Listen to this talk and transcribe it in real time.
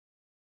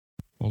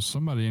Well,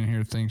 somebody in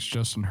here thinks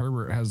Justin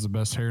Herbert has the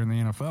best hair in the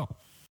NFL.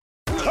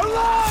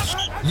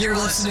 You're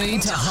listening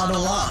to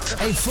Huddle Up,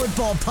 a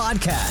football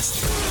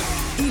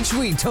podcast. Each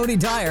week, Tony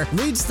Dyer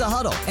leads the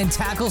huddle and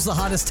tackles the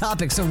hottest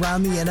topics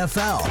around the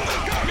NFL.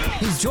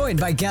 He's joined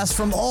by guests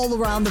from all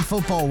around the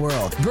football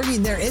world,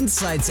 bringing their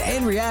insights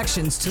and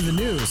reactions to the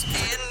news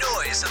and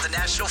noise of the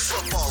National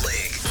Football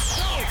League.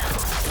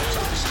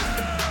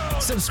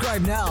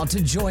 Subscribe now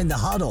to join the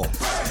huddle.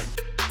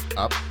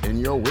 Up in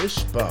your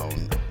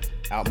wishbone.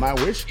 Out my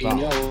wishbone. In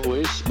your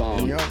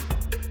wishbone.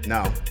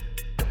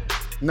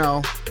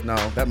 No,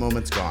 that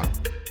moment's gone.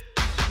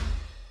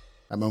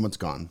 That moment's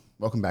gone.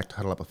 Welcome back to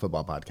Huddle Up, a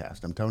football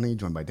podcast. I'm Tony,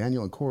 joined by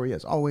Daniel and Corey,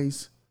 as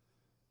always.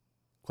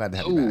 Glad to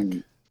have you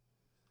back.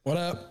 What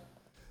up?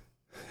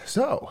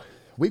 So,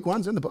 week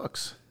one's in the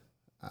books.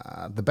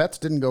 The bets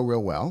didn't go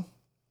real well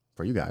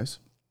for you guys.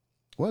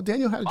 Well,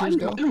 Daniel, how did yours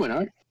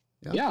go?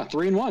 Yeah,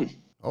 3-1.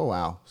 Oh,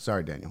 wow.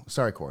 Sorry, Daniel.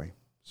 Sorry, Corey.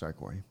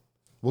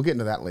 We'll get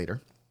into that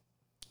later.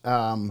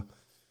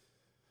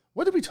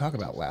 What did we talk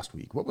about last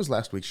week? What was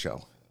last week's show?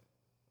 It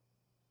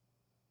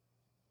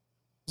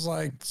was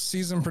like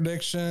season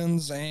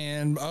predictions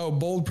and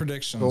bold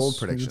predictions. Bold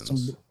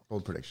predictions.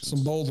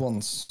 Some bold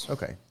ones.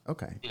 Okay.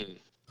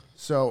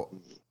 So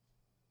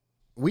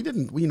we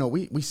didn't.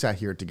 We sat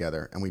here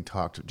together and we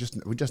talked.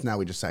 We just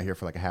sat here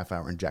for like a half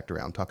hour and jacked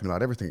around talking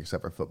about everything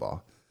except for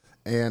football.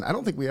 And I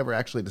don't think we ever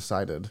actually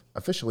decided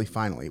officially.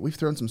 Finally, we've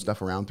thrown some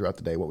stuff around throughout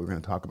the day what we were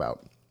going to talk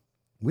about.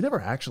 We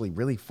never actually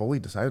really fully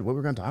decided what we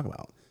were going to talk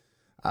about.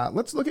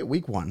 Let's look at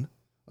week one.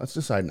 Let's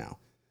decide now.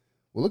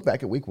 We'll look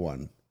back at week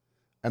one.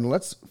 And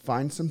let's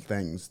find some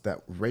things that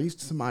raised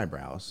some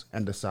eyebrows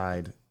and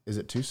decide, is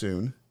it too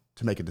soon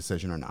to make a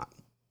decision or not?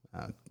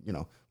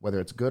 Whether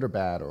it's good or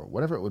bad or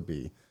whatever it would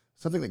be,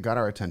 something that got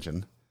our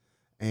attention.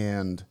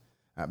 And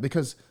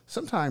because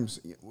sometimes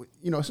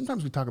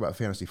we talk about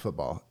fantasy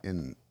football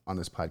on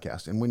this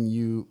podcast. And when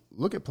you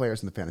look at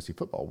players in the fantasy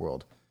football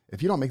world,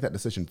 if you don't make that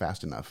decision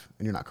fast enough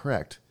and you're not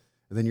correct,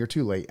 then you're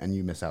too late and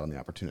you miss out on the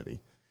opportunity.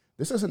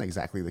 This isn't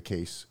exactly the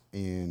case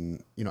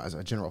as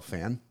a general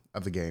fan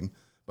of the game.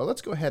 But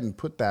let's go ahead and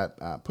put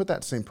that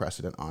same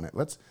precedent on it.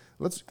 Let's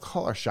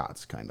call our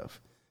shots, kind of.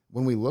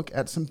 When we look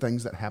at some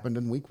things that happened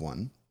in week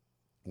one,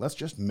 let's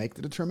just make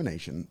the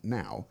determination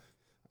now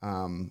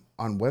on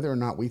whether or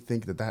not we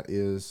think that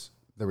is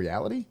the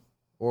reality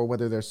or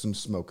whether there's some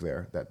smoke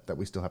there that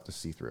we still have to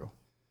see through.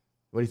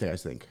 What do you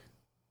guys think?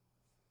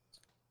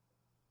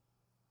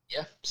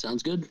 Yeah,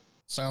 sounds good.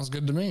 Sounds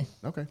good to me.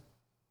 Okay.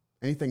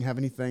 Anybody have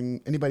anything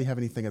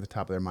at the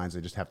top of their minds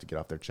they just have to get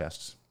off their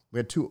chests? We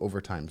had two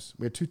overtimes.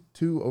 We had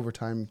two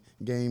overtime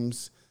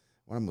games.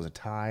 One of them was a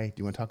tie. Do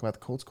you want to talk about the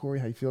Colts, Corey?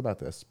 How you feel about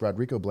this?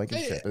 Rodrigo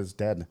Blankenship is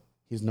dead.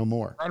 He's no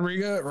more.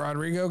 Rodrigo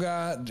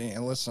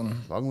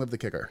listen. Long live the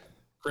kicker.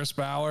 Chris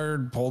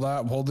Ballard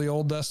pulled the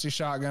old dusty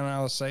shotgun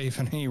out of the safe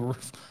and he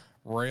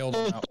railed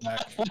him out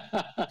back.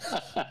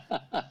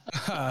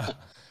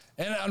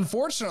 And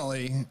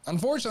unfortunately,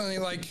 and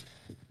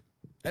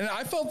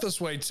I felt this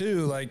way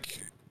too, I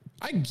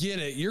get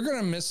it. You're going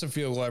to miss a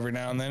field goal every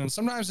now and then. And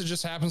sometimes it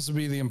just happens to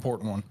be the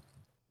important one.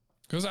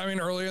 Because,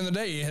 earlier in the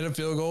day, he hit a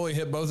field goal. He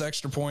hit both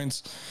extra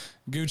points,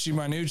 Gucci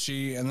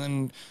Minucci. And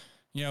then,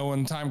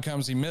 when time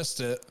comes, he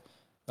missed it.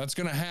 That's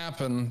going to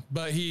happen.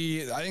 But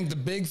I think the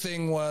big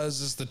thing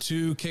is the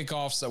two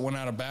kickoffs that went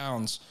out of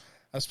bounds,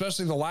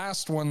 especially the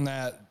last one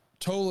that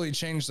totally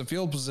changed the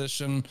field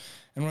position.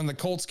 And when the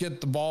Colts get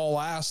the ball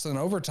last in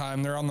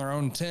overtime, they're on their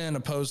own 10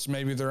 opposed to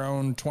maybe their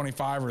own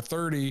 25 or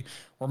 30,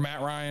 where Matt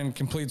Ryan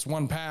completes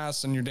one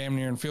pass and you're damn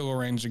near in field goal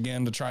range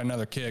again to try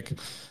another kick.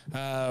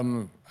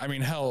 Hell,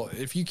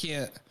 if you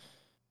can't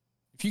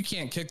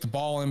kick the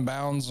ball in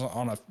bounds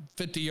on a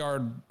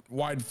 50-yard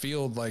wide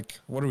field,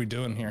 what are we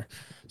doing here?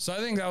 So I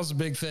think that was a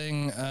big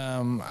thing.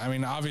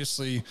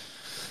 Obviously,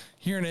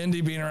 here in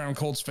Indy, being around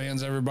Colts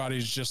fans,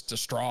 everybody's just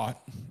distraught.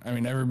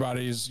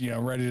 Everybody's,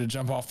 ready to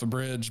jump off the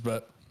bridge,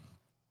 but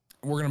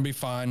we're going to be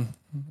fine.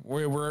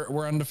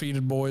 We're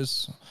undefeated,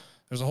 boys.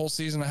 There's a whole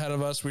season ahead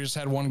of us. We just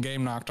had one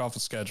game knocked off the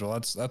schedule.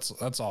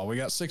 That's all. We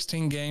got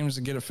 16 games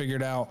to get it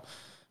figured out.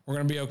 We're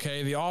going to be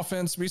okay. The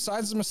offense,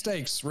 besides the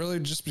mistakes, the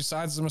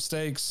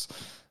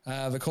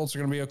Colts are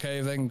going to be okay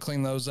if they can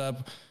clean those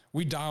up.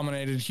 We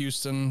dominated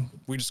Houston.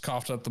 We just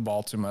coughed up the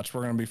ball too much.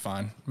 We're going to be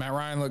fine. Matt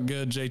Ryan looked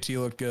good. JT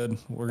looked good.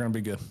 We're going to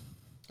be good.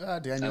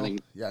 Daniel,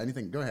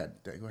 anything? Go ahead.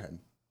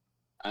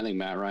 I think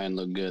Matt Ryan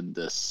looked good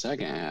the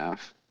second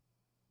half.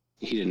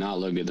 He did not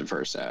look good the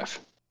first half.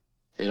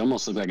 It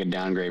almost looked like a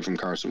downgrade from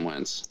Carson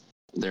Wentz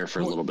there for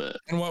a little bit.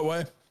 In what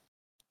way?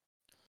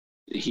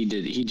 He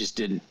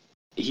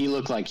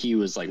looked like he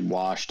was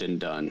washed and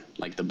done.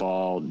 The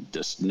ball,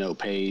 just no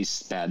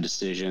pace, bad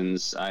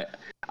decisions.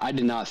 I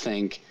did not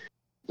think,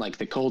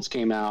 the Colts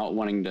came out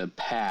wanting to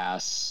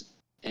pass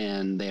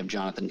and they have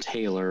Jonathan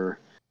Taylor.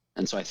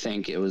 And so I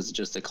think it was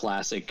just a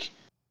classic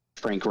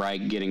Frank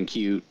Reich getting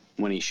cute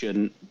when he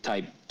shouldn't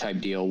type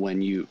deal.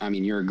 When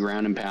you're a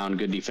ground and pound,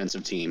 good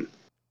defensive team.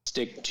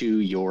 Stick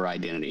to your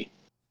identity.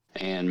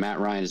 And Matt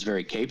Ryan is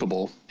very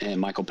capable, and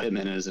Michael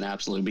Pittman is an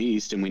absolute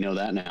beast, and we know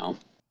that now.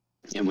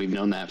 and we've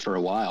known that for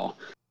a while.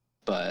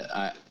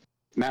 But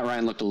Matt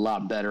Ryan looked a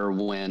lot better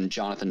when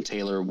Jonathan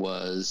Taylor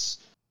was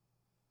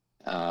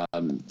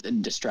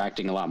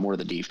distracting a lot more of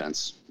the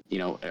defense. You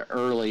know,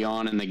 early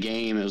on in the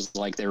game, it was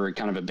like they were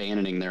kind of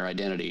abandoning their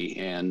identity,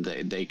 and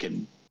they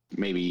could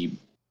maybe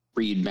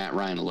read Matt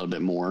Ryan a little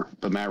bit more.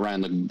 But Matt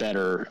Ryan looked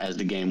better as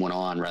the game went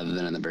on rather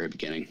than in the very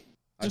beginning.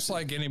 Just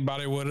like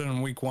anybody would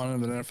in week 1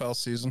 of the NFL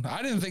season.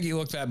 I didn't think he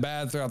looked that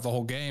bad throughout the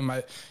whole game.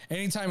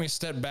 Anytime he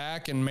stepped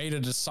back and made a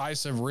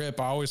decisive rip,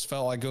 I always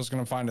felt like it was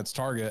going to find its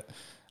target.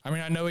 I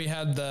mean, I know he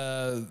had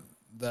the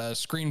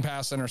screen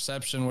pass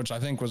interception, which I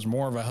think was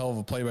more of a hell of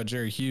a play by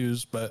Jerry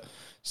Hughes, but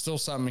still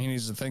something he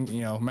needs to think,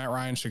 Matt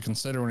Ryan should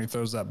consider when he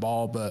throws that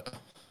ball. But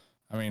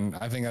I mean,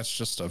 I think that's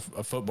just a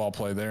football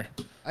play there.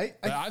 I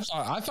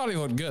thought he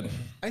looked good.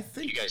 I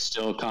think you guys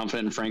still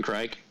confident in Frank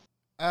Reich?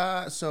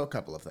 So a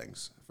couple of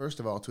things. First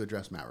of all, to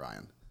address Matt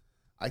Ryan,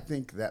 I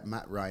think that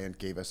Matt Ryan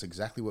gave us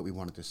exactly what we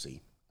wanted to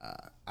see.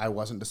 I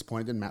wasn't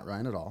disappointed in Matt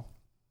Ryan at all,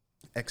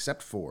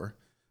 except for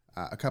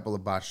a couple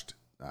of botched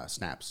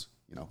snaps.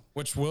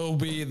 Which won't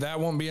be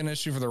an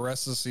issue for the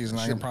rest of the season.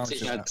 I can promise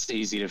you that's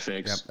easy to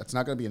fix. Yep, that's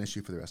not going to be an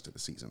issue for the rest of the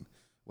season.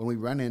 When we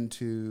run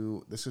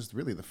into, this is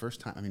really the first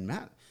time. I mean,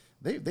 Matt,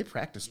 they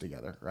practice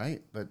together,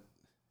 right? But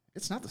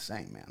it's not the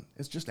same, man.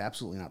 It's just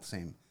absolutely not the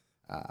same.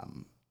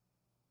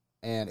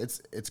 And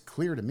it's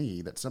clear to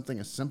me that something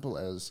as simple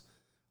as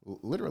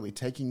literally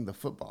taking the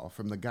football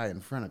from the guy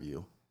in front of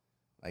you,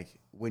 like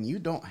when you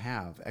don't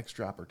have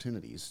extra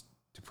opportunities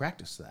to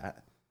practice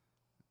that,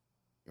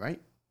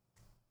 right?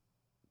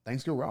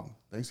 Things go wrong.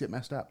 Things get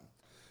messed up.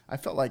 I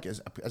felt like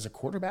as a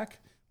quarterback,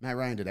 Matt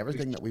Ryan did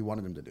everything that we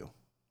wanted him to do.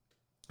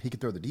 He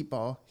could throw the deep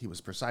ball. He was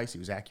precise. He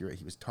was accurate.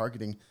 He was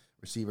targeting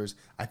receivers.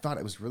 I thought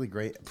it was really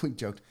great. We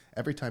joked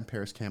every time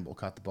Paris Campbell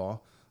caught the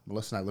ball,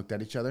 Melissa and I looked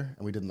at each other,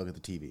 and we didn't look at the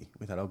TV.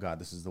 We thought, oh, God,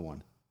 this is the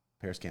one.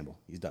 Paris Campbell,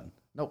 he's done.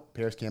 Nope,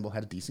 Paris Campbell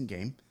had a decent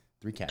game,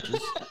 3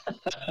 catches.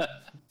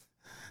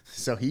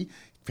 So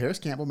Paris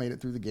Campbell made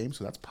it through the game,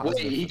 so that's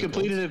positive. Wait, he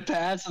completed a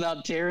pass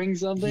without tearing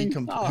something?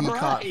 He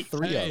caught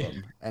 3 of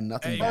them, and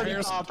nothing bad.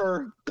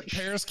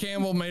 Paris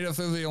Campbell made it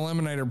through the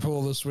eliminator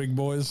pool this week,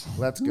 boys.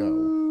 Let's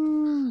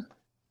go.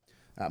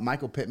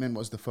 Michael Pittman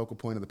was the focal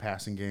point of the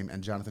passing game,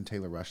 and Jonathan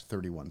Taylor rushed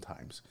 31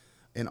 times.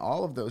 In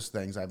all of those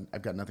things,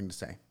 I've got nothing to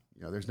say.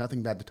 There's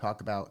nothing bad to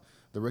talk about.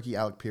 The rookie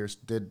Alec Pierce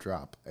did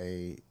drop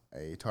a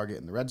target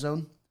in the red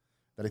zone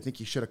that I think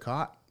he should have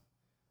caught,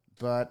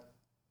 but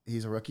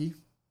he's a rookie.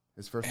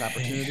 His first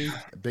opportunity,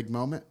 a big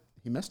moment,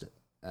 he missed it.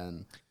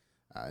 And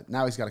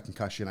now he's got a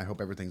concussion. I hope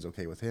everything's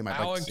okay with him.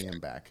 I'd like to see him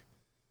back.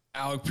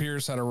 Alec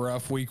Pierce had a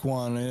rough week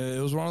 1. It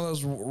was one of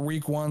those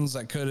week 1s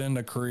that could end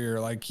a career.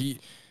 Like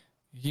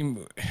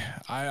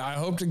I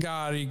hope to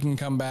God he can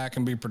come back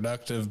and be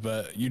productive,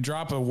 but you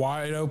drop a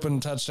wide open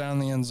touchdown in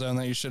the end zone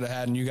that you should have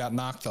had, and you got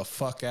knocked the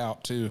fuck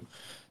out too.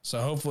 So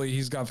hopefully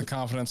he's got the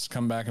confidence to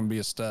come back and be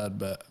a stud,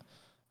 but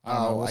I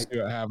don't know. We'll see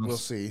what happens. We'll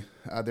see.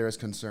 There is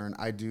concern.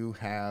 I do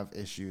have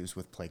issues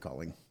with play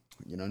calling.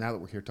 Now that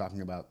we're here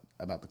talking about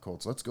the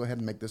Colts, let's go ahead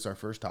and make this our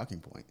first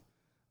talking point.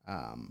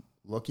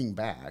 Looking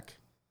back,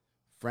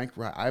 Frank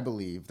Reich, I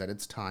believe that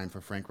it's time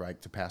for Frank Reich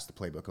to pass the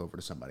playbook over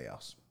to somebody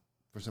else.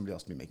 For somebody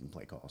else to be making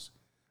play calls.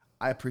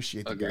 I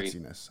appreciate the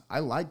gutsiness. I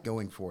like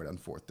going for it on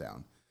 4th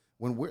down.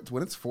 When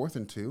it's 4th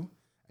and 2,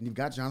 and you've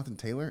got Jonathan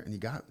Taylor, and you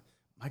got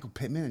Michael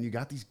Pittman, and you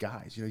got these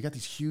guys. You got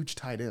these huge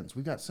tight ends.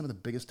 We've got some of the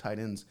biggest tight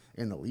ends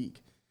in the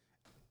league.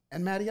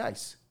 And Matty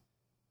Ice.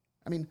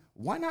 I mean,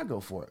 why not go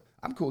for it?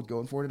 I'm cool with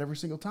going for it every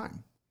single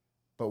time.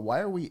 But why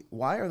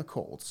are the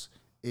Colts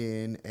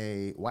in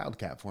a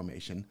wildcat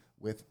formation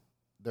with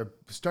their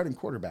starting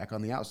quarterback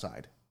on the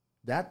outside?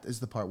 That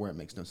is the part where it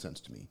makes no sense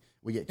to me.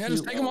 We get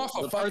just take him off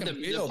the fucking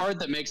field. The part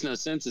that makes no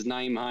sense is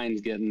Nyheim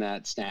Hines getting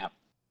that snap.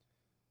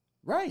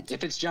 Right.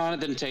 If it's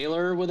Jonathan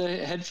Taylor with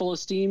a head full of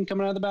steam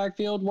coming out of the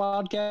backfield,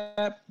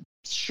 wildcat,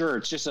 sure,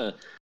 it's just a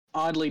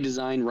oddly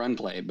designed run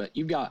play. But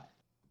you've got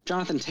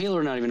Jonathan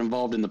Taylor not even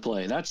involved in the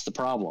play. That's the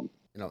problem.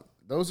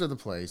 Those are the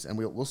plays, and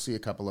we'll see a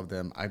couple of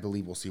them. I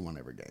believe we'll see one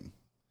every game.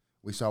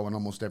 We saw one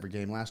almost every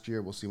game last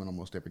year. We'll see one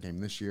almost every game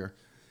this year.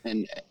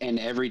 And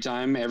every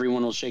time,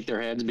 everyone will shake their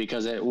heads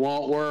because it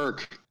won't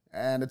work.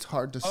 And it's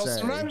hard to say.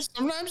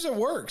 Sometimes it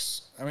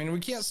works. I mean, we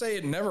can't say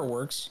it never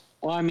works.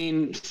 Well, I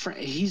mean,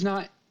 he's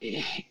not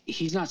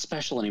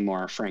special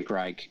anymore, Frank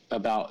Reich,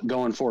 about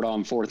going for it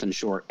on 4th and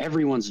short.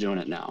 Everyone's doing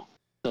it now.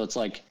 So it's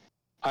like,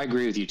 I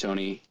agree with you,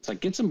 Tony. It's like,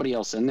 get somebody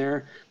else in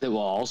there that will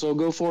also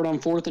go for it on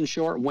 4th and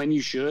short when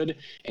you should.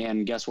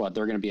 And guess what?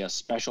 They're going to be a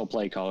special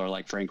play caller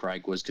like Frank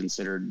Reich was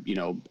considered,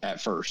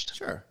 at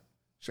first.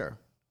 Sure.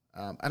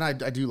 And I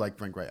do like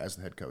Frank Reich as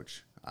the head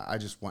coach. I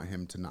just want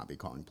him to not be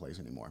calling plays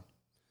anymore.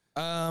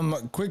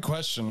 Quick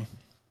question.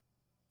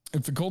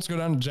 If the Colts go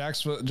down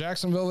to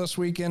Jacksonville this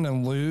weekend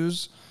and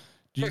lose,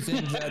 do you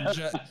think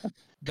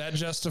that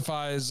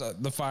justifies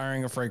the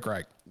firing of Frank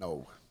Reich?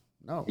 No.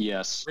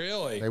 Yes.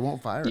 Really? They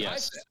won't fire him.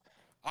 Yes.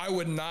 I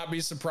would not be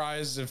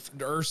surprised if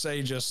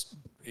Irsay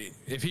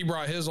if he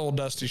brought his old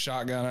dusty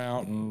shotgun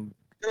out and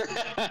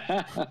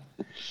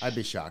I'd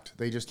be shocked.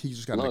 He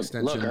just got an Look,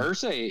 extension.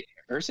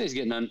 Irsay's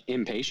getting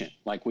impatient.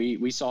 Like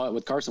we saw it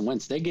with Carson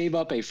Wentz. They gave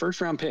up a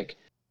first-round pick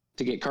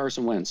to get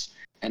Carson Wentz,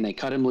 and they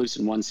cut him loose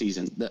in one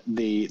season.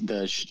 The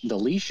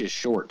leash is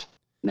short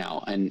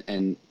now,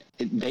 and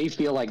they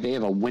feel like they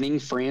have a winning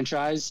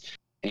franchise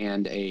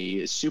and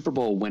a Super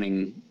Bowl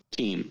winning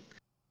team.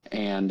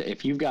 And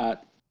if you've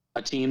got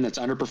a team that's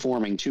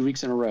underperforming 2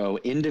 weeks in a row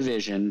in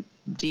division,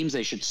 teams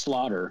they should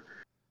slaughter,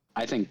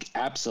 I think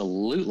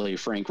absolutely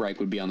Frank Reich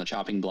would be on the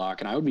chopping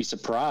block. And I would be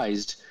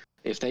surprised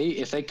if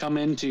they come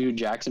into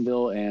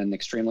Jacksonville and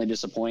extremely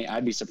disappoint.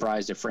 I'd be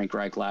surprised if Frank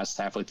Reich lasts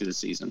halfway through the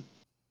season.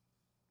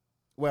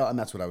 Well, and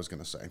that's what I was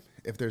going to say.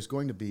 If there's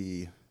going to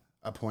be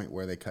a point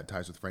where they cut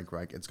ties with Frank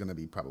Reich, it's going to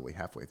be probably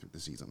halfway through the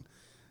season.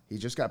 He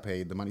just got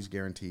paid. The money's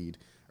guaranteed.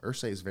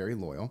 Irsay is very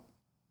loyal.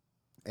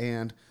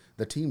 And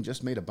the team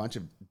just made a bunch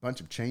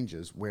of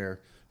changes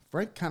where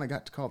Frank kind of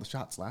got to call the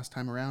shots last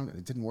time around, and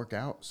it didn't work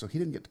out, so he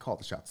didn't get to call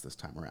the shots this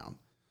time around.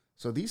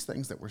 So these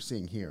things that we're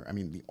seeing here, I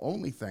mean, the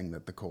only thing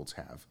that the Colts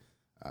have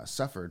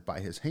suffered by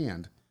his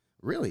hand,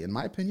 really, in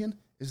my opinion,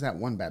 is that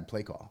one bad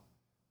play call.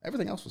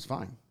 Everything else was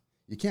fine.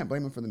 You can't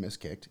blame him for the missed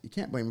kick. You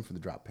can't blame him for the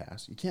drop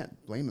pass. You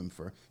can't blame him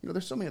for,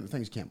 there's so many other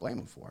things you can't blame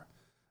him for.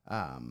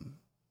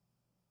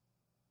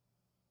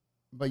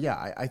 But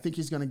yeah, I think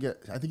he's going to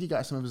get, I think he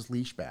got some of his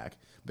leash back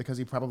because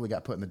he probably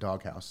got put in the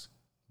doghouse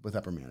with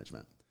upper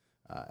management.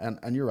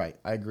 And you're right.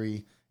 I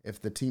agree.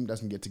 If the team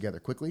doesn't get together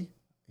quickly,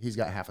 he's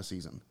got half a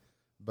season.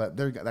 But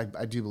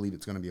I do believe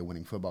it's going to be a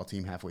winning football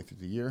team halfway through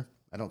the year.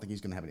 I don't think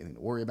he's going to have anything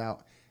to worry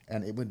about.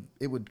 And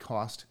it would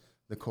cost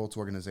the Colts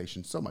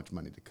organization so much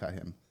money to cut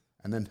him.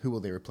 And then who will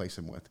they replace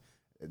him with?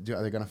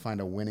 Are they going to find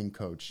a winning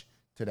coach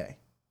today?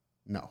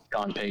 No.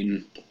 Sean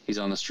Payton. He's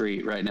on the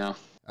street right now.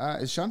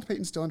 Is Sean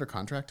Payton still under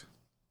contract?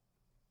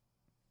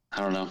 I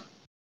don't know.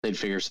 They'd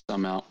figure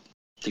something out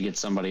to get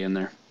somebody in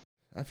there.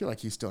 I feel like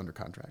he's still under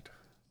contract.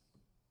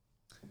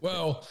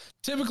 Well,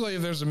 typically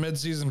if there's a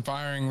midseason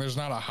firing, there's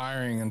not a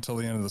hiring until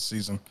the end of the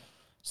season.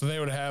 So they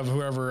would have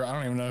whoever, I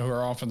don't even know who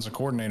our offensive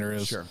coordinator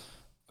is. Sure.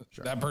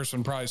 That person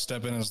would probably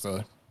step in as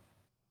the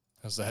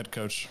head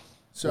coach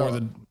So,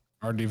 or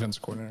our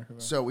defensive coordinator.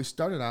 So we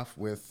started off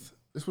with,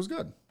 this was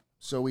good.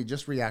 So we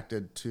just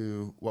reacted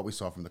to what we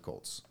saw from the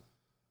Colts.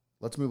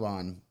 Let's move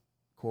on.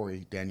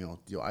 Corey, Daniel,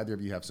 do either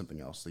of you have something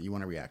else that you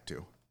want to react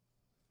to?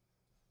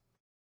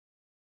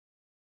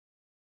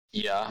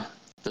 Yeah,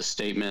 the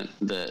statement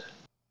that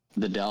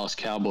the Dallas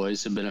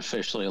Cowboys have been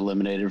officially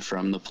eliminated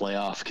from the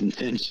playoff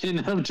contention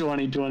of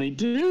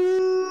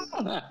 2022.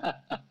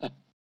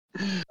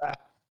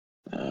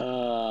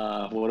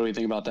 What do we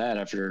think about that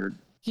after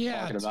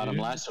talking about them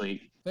last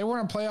week? They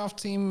weren't a playoff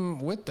team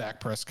with Dak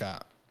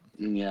Prescott.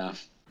 Yeah.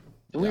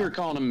 We were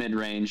calling them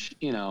mid-range.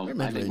 I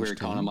think we were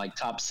calling them team. like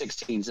top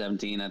 16,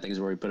 17, I think is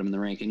where we put them in the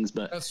rankings.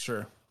 But That's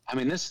true. I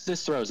mean,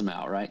 this throws them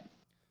out, right?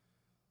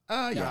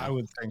 Yeah, I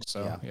would think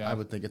so. Yeah. I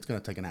would think it's going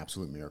to take an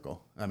absolute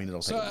miracle. I mean,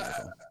 it'll take a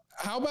miracle.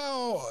 How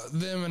about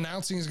them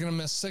announcing he's going to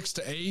miss 6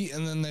 to 8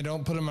 and then they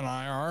don't put him in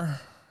IR?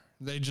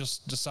 They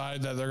just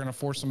decide that they're going to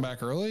force him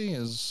back early?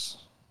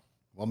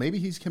 Well, maybe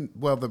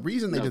the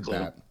reason they No did clue.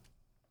 that,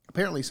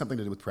 apparently something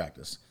to do with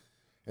practice.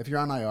 If you're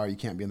on IR, you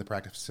can't be in the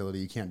practice facility.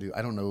 You can't do,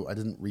 I don't know, I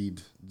didn't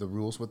read the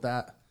rules with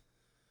that,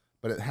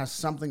 but it has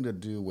something to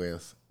do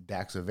with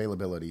Dak's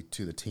availability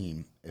to the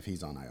team if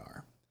he's on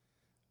IR.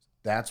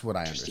 That's what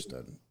I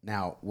understood.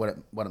 Now, what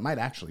it might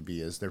actually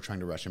be is they're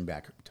trying to rush him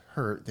back to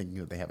hurt, thinking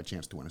that they have a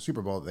chance to win a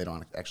Super Bowl that they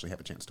don't actually have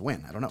a chance to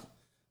win. I don't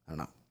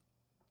know.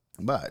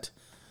 But,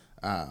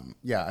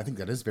 yeah, I think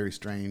that is very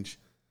strange.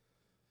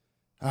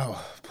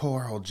 Oh,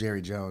 poor old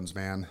Jerry Jones,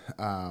 man.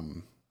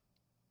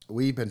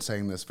 We've been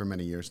saying this for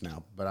many years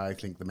now, but I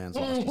think the man's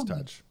lost his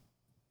touch.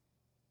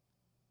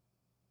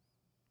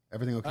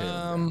 Everything okay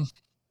over there?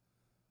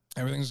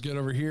 Everything's good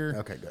over here.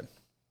 Okay, good.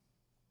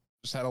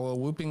 Just had a little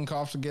whooping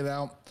cough to get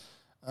out.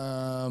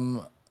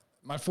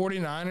 My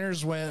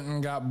 49ers went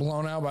and got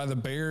blown out by the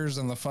Bears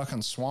in the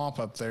fucking swamp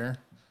up there.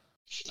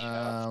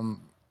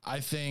 I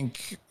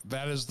think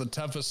that is the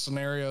toughest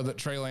scenario that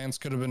Trey Lance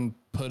could have been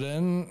put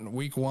in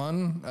week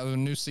 1 of the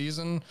new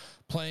season,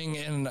 playing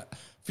in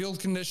field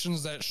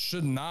conditions that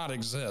should not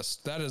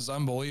exist. That is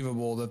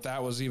unbelievable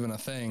that was even a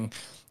thing.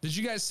 Did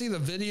you guys see the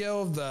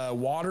video of the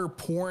water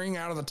pouring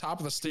out of the top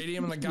of the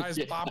stadium and the guy's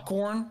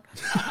popcorn?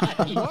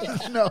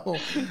 What? No.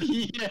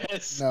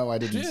 Yes. No, I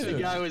didn't see The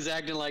it. guy was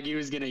acting like he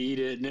was going to eat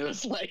it, and it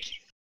was like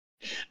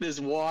this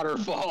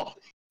waterfall.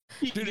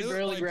 He could it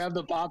barely like- grab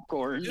the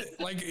popcorn.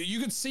 Like you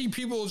could see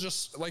people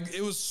just like,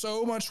 it was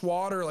so much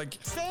water. Like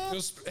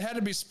it had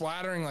to be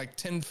splattering like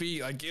 10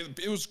 feet. Like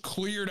it was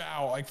cleared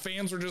out. Like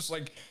fans were just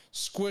like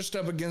squished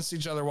up against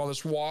each other while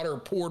this water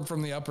poured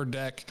from the upper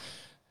deck.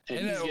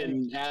 And he's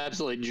getting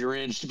absolutely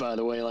drenched, by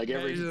the way. Like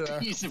every Yeah.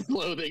 piece of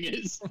clothing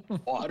is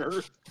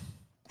water.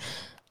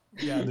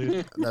 Yeah,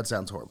 dude. That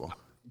sounds horrible.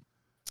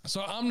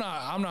 So I'm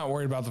not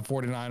worried about the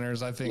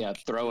 49ers. I think Yeah,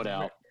 throw it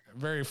out.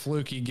 very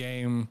fluky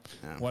game,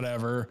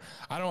 whatever.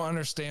 I don't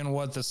understand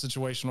what the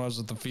situation was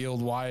with the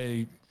field.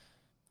 Why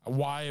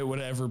why it would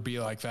ever be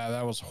like that.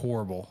 That was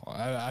horrible.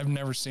 I've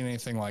never seen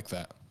anything like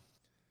that.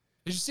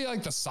 Did you see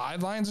like the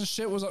sidelines and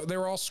shit they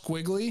were all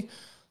squiggly?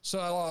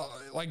 So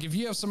like if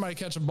you have somebody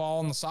catch a ball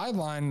on the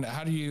sideline,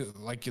 how do you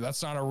like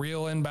that's not a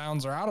real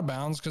inbounds or out of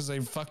bounds because they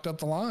fucked up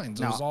the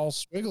lines. It was all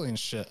squiggly and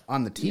shit.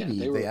 On the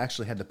TV, they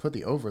actually had to put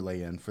the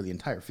overlay in for the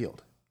entire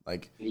field.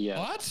 Like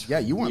what? Yeah,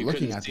 you weren't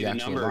looking at the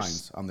actual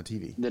lines on the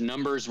TV. The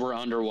numbers were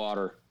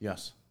underwater.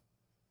 Yes.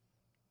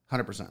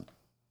 100%.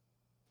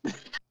 Oh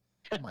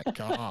my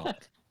God.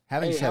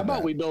 Having said how about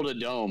that, we build a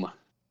dome?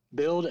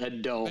 Build a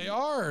dome. They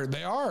are,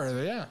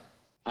 yeah.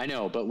 I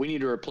know, but we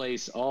need to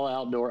replace all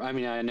outdoor. I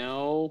mean, I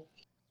know,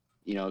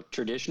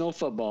 traditional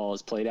football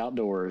is played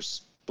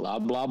outdoors, blah,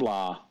 blah,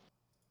 blah.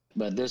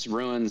 But this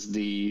ruins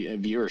the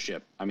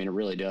viewership. I mean, it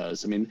really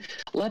does. I mean,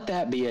 let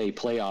that be a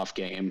playoff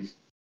game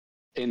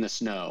in the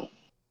snow.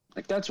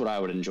 Like, that's what I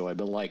would enjoy.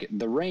 But, like,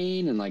 the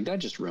rain and, like, that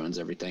just ruins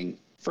everything.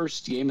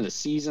 First game of the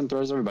season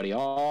throws everybody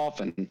off,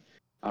 and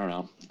I don't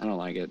know. I don't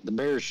like it. The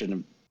Bears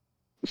shouldn't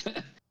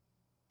have.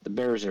 The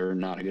Bears are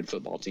not a good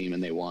football team,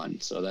 and they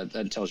won. So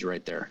that tells you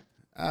right there.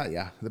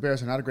 Yeah, the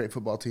Bears are not a great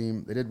football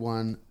team. They did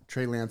win.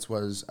 Trey Lance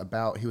was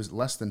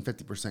less than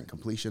 50%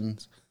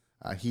 completions.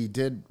 He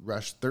did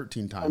rush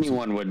 13 times.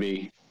 Anyone would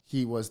be.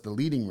 He was the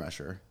leading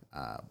rusher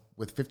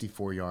with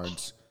 54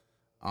 yards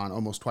on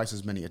almost twice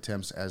as many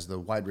attempts as the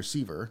wide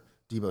receiver,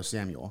 Deebo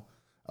Samuel.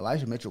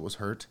 Elijah Mitchell was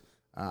hurt.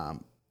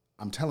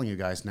 I'm telling you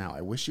guys now,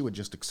 I wish you would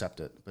just accept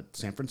it, but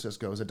San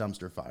Francisco is a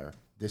dumpster fire.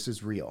 This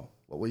is real.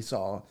 What we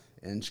saw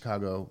in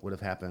Chicago would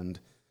have happened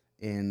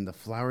in the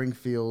flowering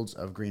fields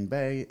of Green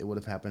Bay. It would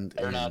have happened.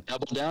 They're not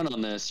double down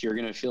on this. You're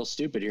going to feel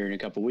stupid here in a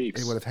couple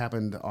weeks. It would have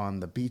happened on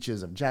the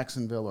beaches of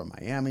Jacksonville or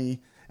Miami,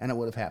 and it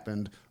would have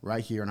happened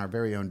right here in our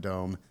very own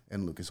dome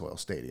in Lucas Oil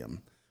Stadium.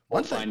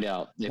 We'll find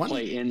out. They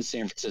play in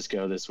San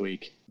Francisco this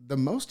week. The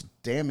most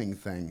damning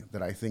thing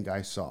that I think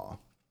I saw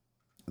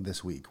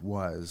this week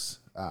was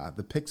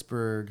the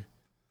Pittsburgh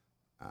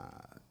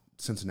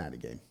Cincinnati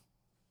game.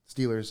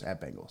 Steelers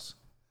at Bengals.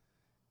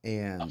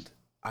 And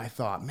I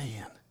thought,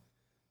 man,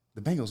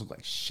 the Bengals look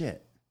like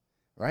shit,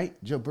 right?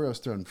 Joe Burrow's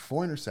thrown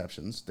 4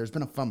 interceptions. There's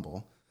been a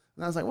fumble.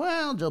 And I was like,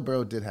 well, Joe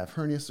Burrow did have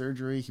hernia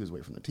surgery. He was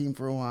away from the team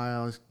for a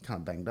while. He's kind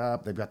of banged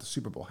up. They've got the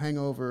Super Bowl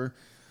hangover.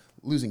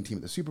 Losing team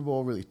at the Super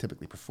Bowl really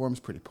typically performs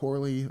pretty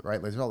poorly,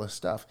 right? There's all this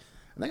stuff.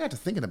 And I got to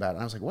thinking about it,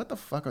 and I was like, what the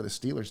fuck are the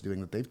Steelers doing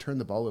that they've turned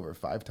the ball over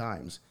 5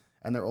 times,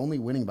 and they're only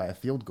winning by a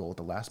field goal at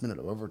the last minute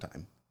of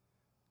overtime?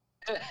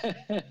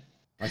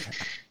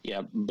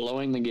 Yeah,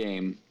 blowing the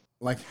game.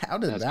 Like, how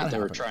did that happen?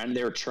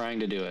 They were trying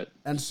to do it.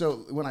 And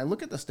so when I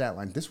look at the stat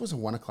line, this was a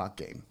 1 o'clock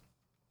game.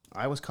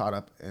 I was caught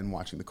up in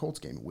watching the Colts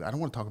game. I don't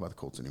want to talk about the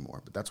Colts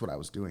anymore, but that's what I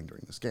was doing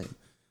during this game.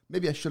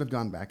 Maybe I should have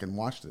gone back and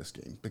watched this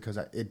game because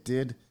it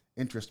did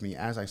interest me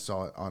as I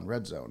saw it on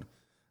Red Zone.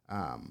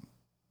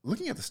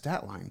 Looking at the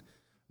stat line,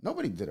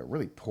 nobody did a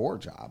really poor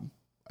job.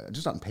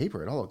 Just on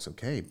paper, it all looks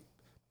okay.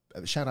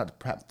 Shout out to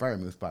Pat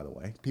Freiermuth, by the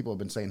way. People have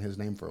been saying his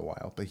name for a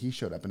while, but he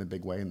showed up in a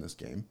big way in this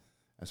game.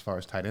 As far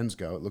as tight ends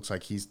go, it looks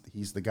like he's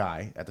the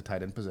guy at the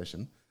tight end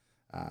position,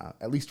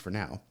 at least for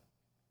now.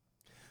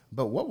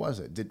 But what was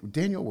it?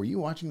 Daniel, were you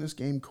watching this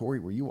game? Corey,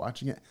 were you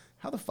watching it?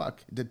 How the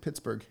fuck did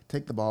Pittsburgh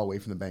take the ball away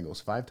from the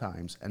Bengals 5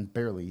 times and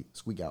barely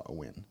squeak out a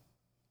win?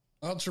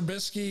 Well,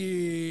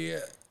 Trubisky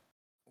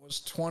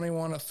was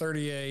 21 of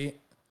 38.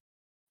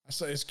 I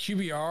saw his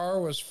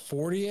QBR was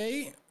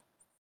 48.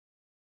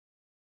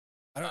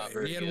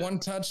 He had 1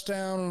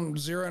 touchdown,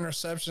 0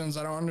 interceptions.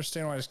 I don't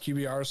understand why his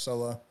QBR is so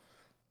low.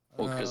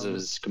 Well, because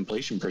his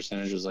completion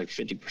percentage was like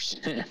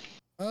 50%.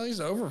 Well,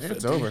 he's over 50.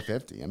 It's over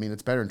 50. I mean,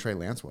 it's better than Trey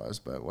Lance was,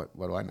 but what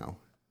do I know?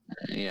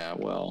 Yeah,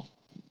 well,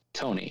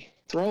 Tony,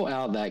 throw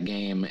out that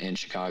game in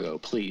Chicago,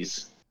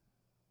 please.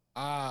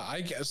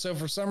 So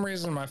for some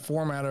reason, my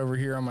format over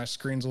here on my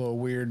screen's a little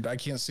weird. I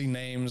can't see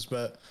names,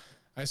 but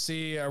I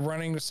see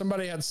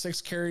somebody had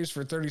 6 carries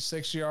for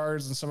 36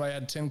 yards, and somebody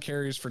had 10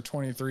 carries for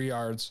 23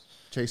 yards.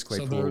 Chase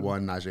Claypool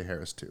 1, Najee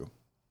Harris 2.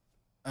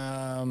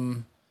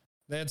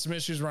 They had some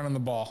issues running the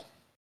ball.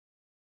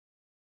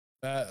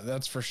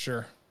 That's for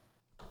sure.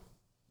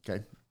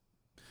 Okay.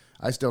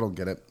 I still don't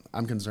get it.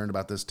 I'm concerned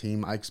about this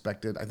team. I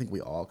think we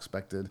all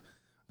expected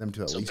them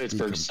to at least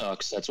Pittsburgh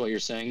sucks. That's what you're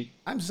saying?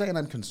 I'm saying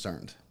I'm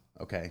concerned.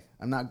 Okay.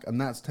 I'm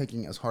not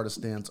taking as hard a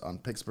stance on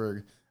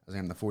Pittsburgh as I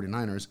am the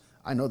 49ers.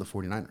 I know the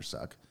 49ers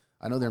suck.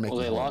 I know they're making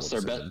they lost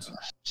their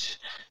decisions.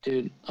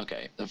 Dude,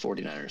 okay, the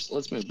 49ers.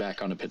 Let's move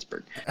back onto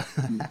Pittsburgh.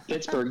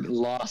 Pittsburgh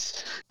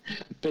lost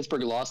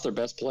their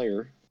best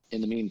player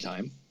in the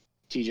meantime.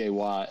 TJ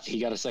Watt, he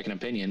got a second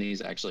opinion.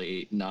 He's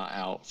actually not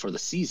out for the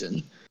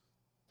season.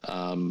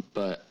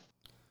 But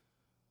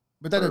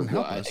that didn't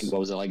help us. I think, what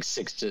was it, like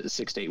 6 to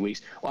 8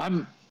 weeks?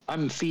 Well,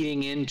 I'm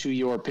feeding into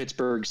your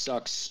Pittsburgh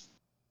sucks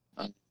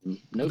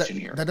notion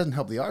here. That doesn't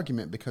help the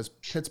argument because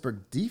Pittsburgh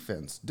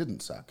defense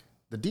didn't suck.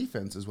 The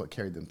defense is what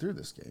carried them through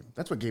this game.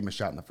 That's what gave them a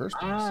shot in the first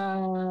place.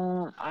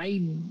 I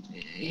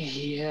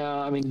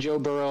mean, Joe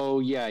Burrow,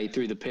 he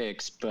threw the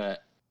picks,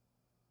 but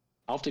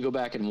I'll have to go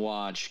back and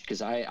watch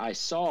because I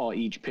saw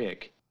each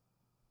pick.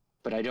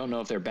 but I don't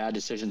know if they're bad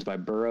decisions by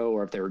Burrow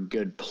or if they were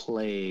good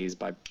plays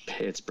by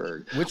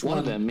Pittsburgh. Which one one?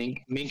 of them,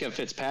 Minka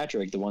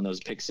Fitzpatrick, the one that was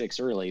pick six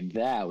early,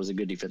 that was a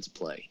good defensive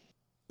play.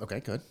 Okay,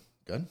 good.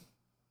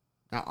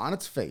 Now, on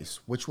its face,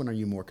 which one are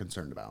you more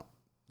concerned about?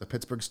 The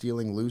Pittsburgh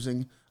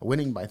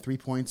winning by 3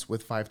 points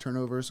with 5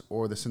 turnovers,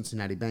 or the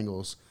Cincinnati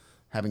Bengals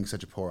having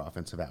such a poor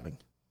offensive outing?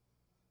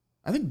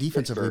 I think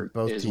defensively, Pittsburgh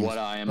both is teams, what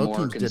I am both more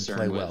teams did concerned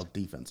play with. well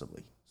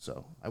defensively.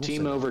 So I will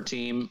Team say over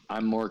team,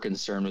 I'm more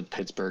concerned with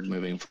Pittsburgh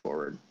moving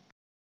forward.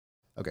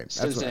 Okay, that's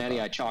what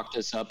Cincinnati, I chalked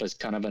this up as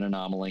kind of an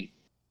anomaly.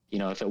 You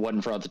know, if it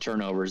wasn't for all the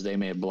turnovers, they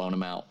may have blown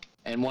them out.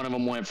 And one of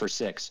them went for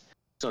 6.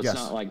 So it's Yes.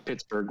 not like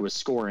Pittsburgh was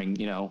scoring,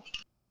 you know,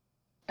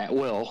 at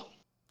will.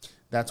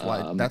 That's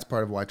why. That's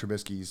part of why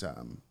Trubisky's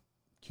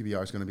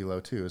QBR is going to be low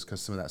too, is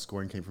because some of that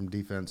scoring came from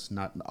defense.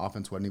 Not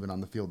offense wasn't even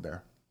on the field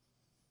there.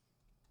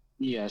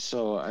 Yeah,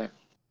 so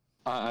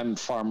I'm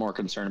far more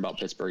concerned about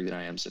Pittsburgh than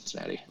I am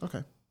Cincinnati.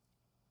 Okay,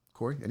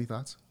 Corey, any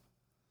thoughts?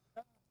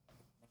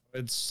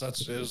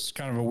 It's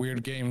kind of a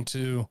weird game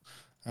too.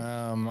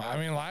 I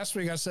mean, last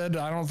week I said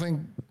I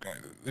think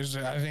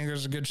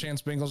there's a good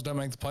chance Bengals don't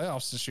make the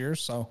playoffs this year.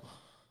 So,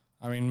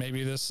 I mean,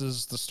 maybe this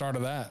is the start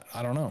of that.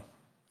 I don't know.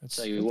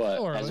 Tell you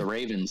what, as a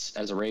Ravens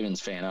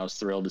fan, I was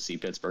thrilled to see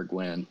Pittsburgh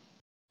win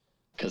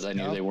because I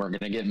knew they weren't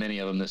going to get many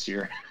of them this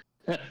year,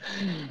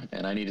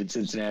 and I needed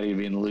Cincinnati to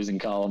be in the losing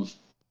column.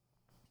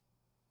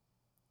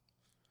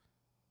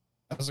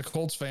 As a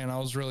Colts fan, I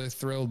was really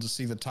thrilled to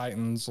see the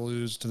Titans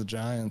lose to the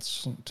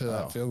Giants to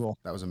that field goal.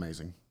 That was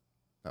amazing.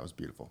 That was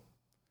beautiful.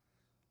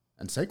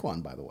 And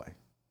Saquon, by the way,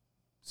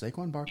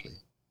 Saquon Barkley.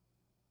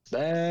 He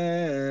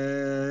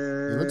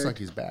looks like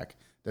he's back.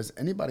 Does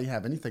anybody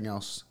have anything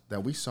else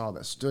that we saw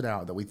that stood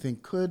out that we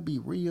think could be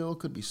real,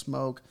 could be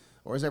smoke,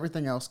 or is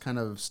everything else kind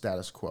of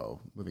status quo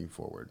moving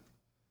forward?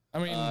 I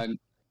mean, I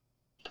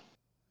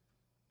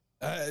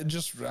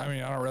don't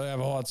really have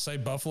a whole lot to say.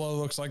 Buffalo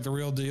looks like the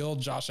real deal.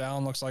 Josh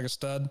Allen looks like a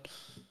stud.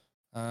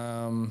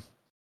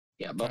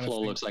 Yeah, Buffalo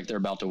looks like they're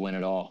about to win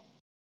it all.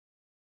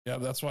 Yeah,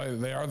 that's why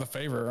they are the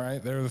favorite,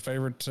 right? They're the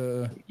favorite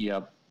to.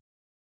 Yep.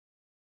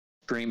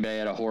 Green Bay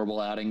had a horrible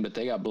outing, but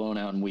they got blown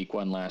out in week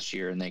 1 last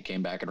year, and they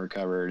came back and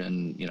recovered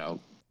and, you know,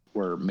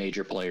 were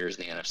major players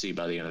in the NFC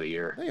by the end of the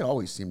year. They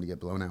always seem to get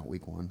blown out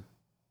week 1.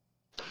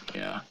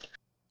 Yeah.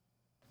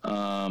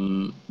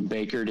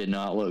 Baker did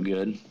not look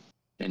good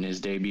in his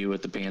debut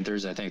with the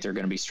Panthers. I think they're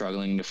going to be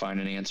struggling to find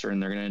an answer,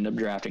 and they're going to end up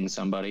drafting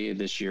somebody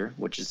this year,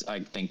 which is, I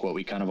think, what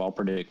we kind of all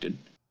predicted.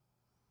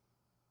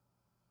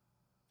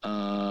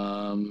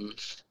 I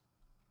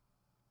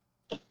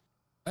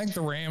think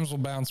the Rams will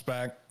bounce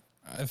back.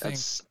 I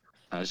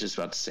was just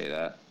about to say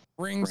that.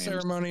 Ring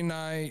ceremony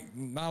night,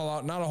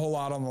 not a whole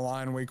lot on the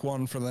line week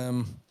 1 for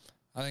them.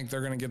 I think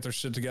they're going to get their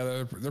shit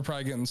together. They're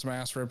probably getting some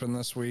ass ripping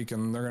this week,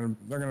 and they're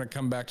going to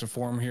come back to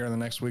form here in the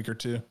next week or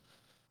two.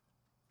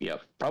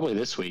 Yep, probably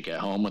this week at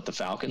home with the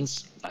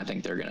Falcons. I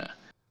think they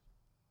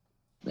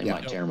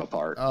might tear them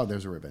apart. Oh,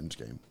 there's a revenge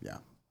game. Yeah,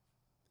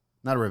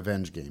 not a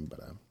revenge game, but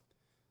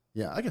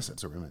yeah, I guess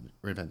it's a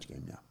revenge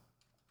game. Yeah.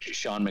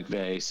 Sean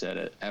McVay said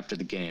it after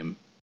the game.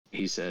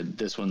 He said,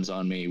 "This one's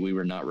on me. We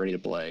were not ready to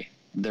play.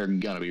 They're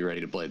gonna be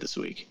ready to play this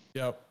week."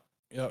 Yep.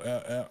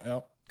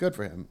 Good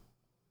for him.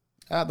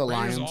 The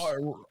Lions.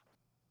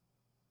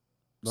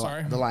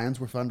 The Lions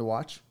were fun to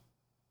watch.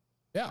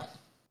 Yeah.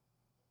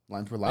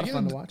 Lions were a lot of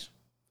fun to watch.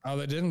 Oh,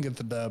 they didn't get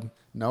the dub.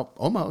 Nope,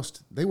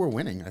 almost. They were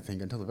winning, I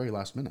think, until the very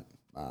last minute.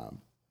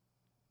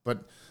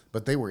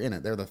 But they were in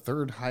it. They're the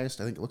third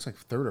highest. I think it looks like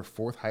third or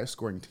fourth highest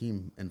scoring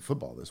team in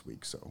football this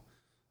week. So.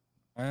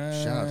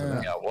 Shout out to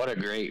them. Yeah, what a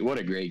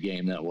great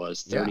game that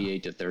was.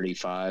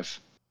 38-35.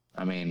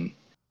 I mean,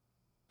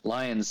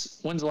 Lions,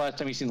 when's the last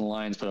time you've seen the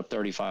Lions put up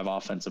 35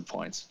 offensive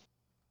points?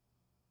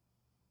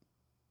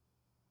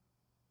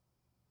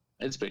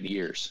 It's been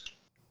years.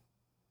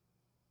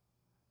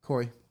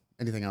 Corey,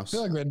 anything else? I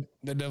feel like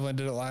they definitely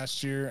did it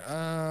last year.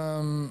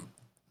 Yeah,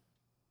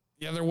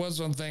 there was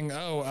one thing.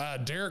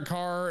 Derek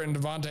Carr and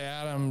Devontae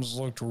Adams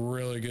looked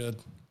really good.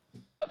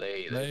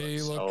 They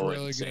looked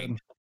really insane. Good.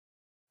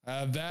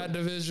 That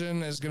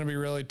division is going to be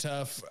really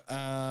tough.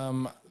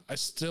 I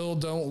still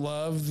don't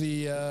love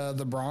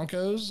the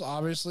Broncos.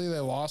 Obviously, they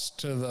lost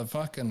to the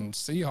fucking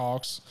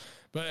Seahawks.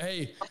 But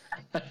hey,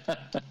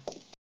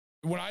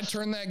 when I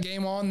turned that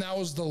game on, that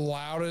was the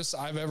loudest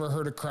I've ever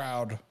heard a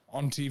crowd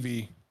on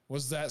TV.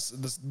 Was that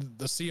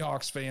the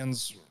Seahawks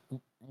fans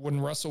when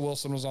Russell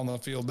Wilson was on the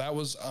field? That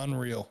was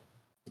unreal.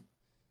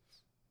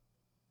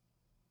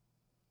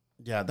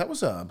 Yeah, that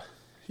was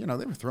they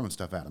were throwing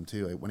stuff at him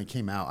too when he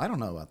came out. I don't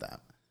know about that.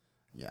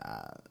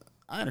 Yeah,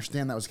 I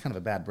understand that was kind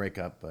of a bad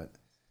breakup, but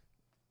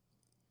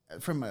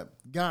from a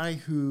guy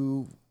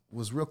who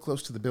was real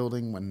close to the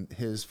building when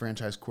his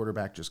franchise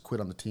quarterback just quit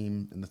on the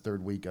team in the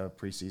 3rd week of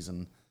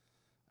preseason,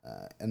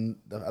 and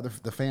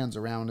the fans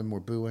around him were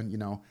booing,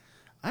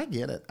 I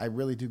get it. I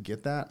really do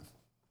get that.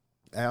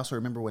 I also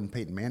remember when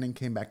Peyton Manning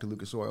came back to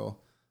Lucas Oil,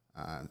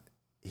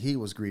 he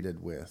was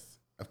greeted with,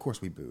 of course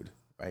we booed,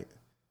 right?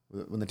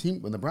 When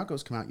the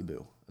Broncos come out, you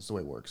boo. That's the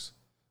way it works.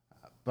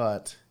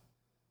 But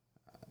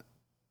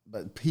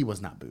but he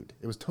was not booed.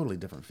 It was totally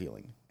different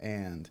feeling.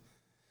 And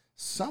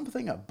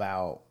something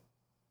about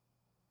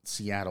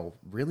Seattle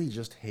really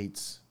just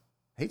hates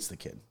the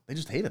kid. They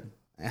just hate him.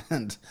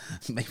 And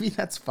maybe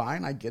that's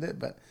fine. I get it.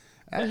 But,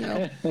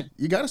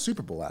 you got a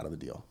Super Bowl out of the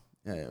deal.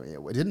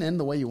 It didn't end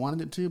the way you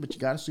wanted it to, but you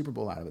got a Super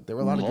Bowl out of it. There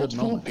were a lot of good moments.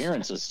 Multiple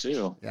appearances,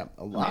 too. Yeah,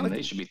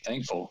 they should be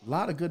thankful. A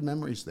lot of good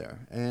memories there.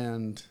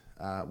 And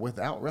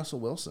without Russell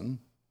Wilson,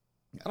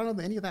 I don't know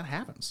that any of that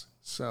happens.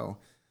 So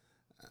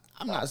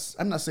I'm not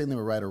saying they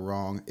were right or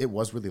wrong. It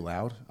was really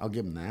loud. I'll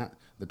give them that.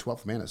 The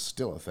 12th man is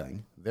still a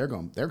thing. They're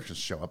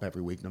just show up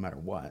every week no matter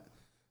what.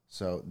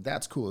 So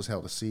that's cool as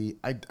hell to see.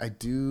 I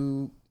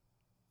do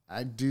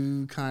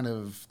kind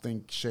of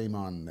think shame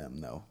on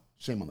them though.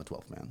 Shame on the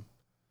 12th man.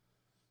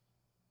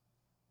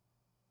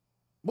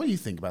 What do you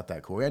think about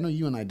that, Corey? I know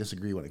you and I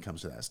disagree when it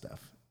comes to that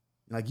stuff.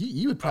 Like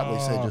you would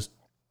probably say just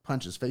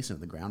punch his face into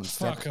the ground and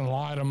fucking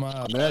light him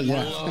up. There we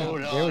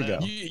go.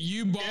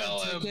 You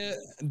bought a ticket,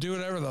 do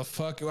whatever the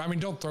fuck. I mean,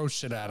 don't throw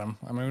shit at him.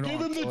 I mean, we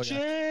don't give him the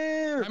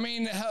chair. I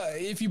mean,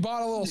 if you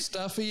bought a little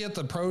stuffy at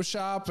the pro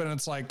shop and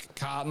it's like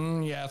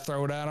cotton, yeah,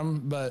 throw it at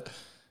him. But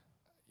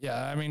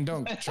yeah, I mean,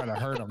 don't try to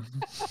hurt him.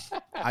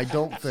 I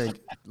don't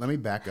think. Let me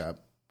back up.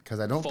 Because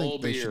I don't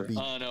think they should be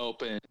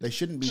unopened. They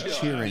shouldn't be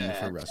cheering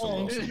for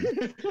Russell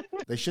Wilson.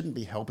 They shouldn't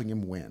be helping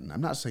him win. I'm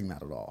not saying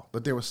that at all.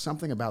 But there was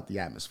something about the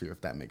atmosphere,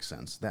 if that makes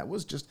sense. It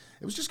was just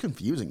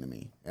confusing to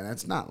me. And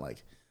it's not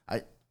like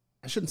I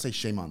shouldn't say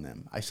shame on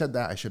them. I said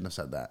that, I shouldn't have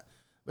said that.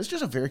 But it's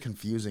just a very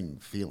confusing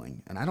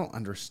feeling. And I don't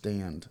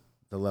understand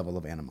the level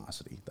of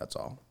animosity. That's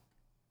all.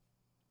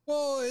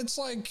 Well, it's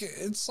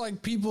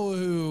like people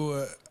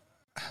who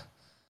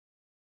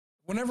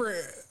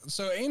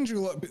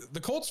Andrew Luck,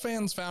 the Colts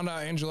fans found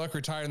out Andrew Luck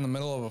retired in the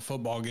middle of a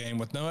football game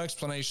with no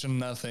explanation,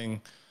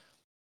 nothing.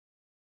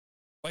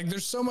 Like,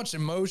 there's so much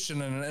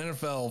emotion in an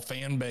NFL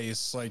fan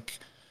base. Like,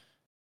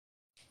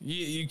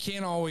 you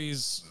can't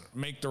always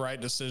make the right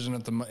decision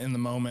in the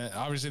moment.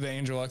 Obviously, the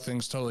Andrew Luck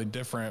thing's totally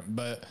different,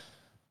 but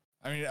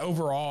I mean,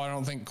 overall, I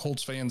don't think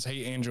Colts fans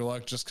hate Andrew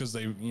Luck just because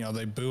they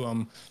boo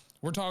him.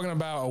 We're talking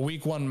about a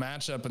week 1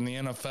 matchup in the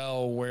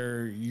NFL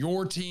where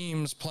your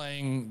team's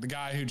playing the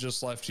guy who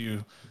just left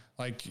you.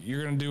 Like,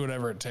 you're going to do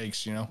whatever it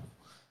takes,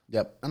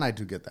 Yep, and I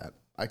do get that.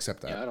 I accept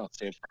that. Yeah, I don't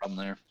see a problem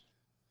there.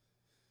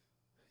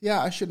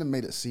 Yeah, I shouldn't have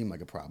made it seem like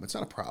a problem. It's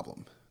not a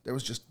problem.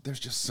 There's just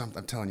something.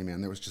 I'm telling you,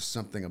 man, there was just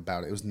something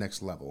about it. It was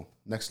next level.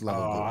 Next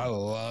level. Oh, I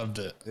loved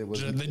it. It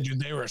was.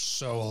 They were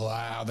so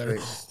loud. I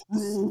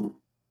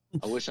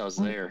wish I was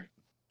there.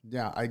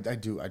 Yeah, I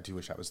do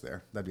wish I was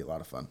there. That'd be a lot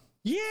of fun.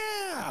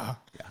 Yeah.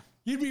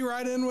 You'd be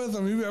right in with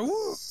them. You'd be like,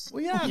 woo.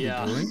 Well,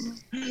 yeah.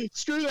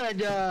 Screw that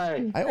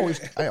guy. I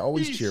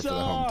always cheer for the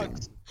home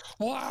team.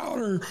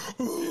 Louder.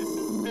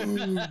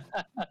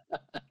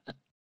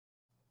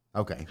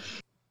 Okay.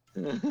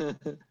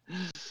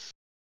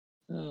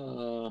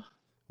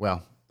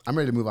 Well, I'm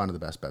ready to move on to the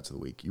best bets of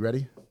the week. You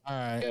ready? All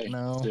right. Okay,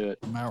 no, let's do it.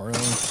 not really.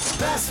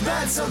 Best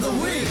bets of the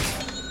week.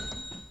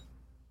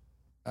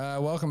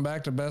 Welcome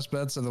back to Best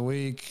Bets of the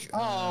Week.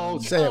 Oh,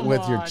 say it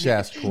with your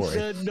chest,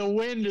 Corey. The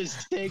wind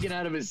is taken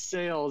out of his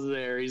sails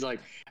there. He's like,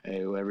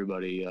 hey,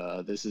 everybody,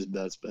 this is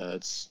Best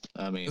Bets.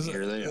 I mean,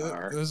 here they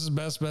are. This is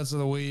Best Bets of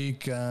the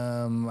Week.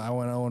 I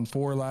went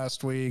 0-4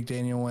 last week.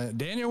 Daniel went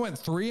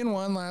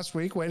 3-1 last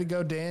week. Way to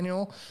go,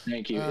 Daniel.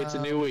 Thank you. It's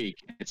a new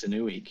week. It's a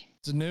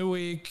new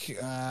week.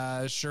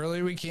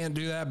 Surely we can't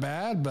do that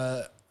bad,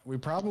 but we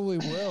probably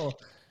will.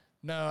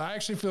 No, I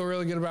actually feel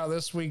really good about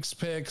this week's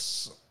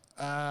picks.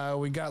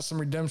 We got some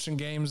redemption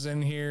games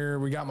in here.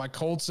 We got my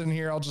Colts in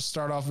here. I'll just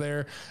start off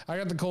there. I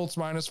got the Colts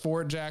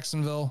 -4 at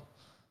Jacksonville.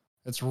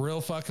 It's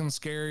real fucking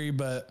scary,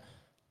 but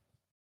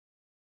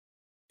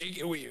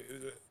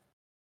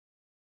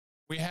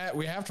we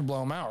have to blow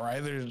them out,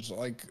 right? There's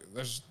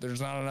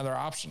not another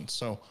option.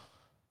 So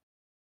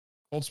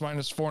Colts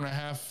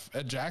 -4.5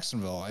 at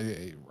Jacksonville,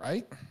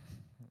 right?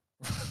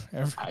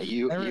 It's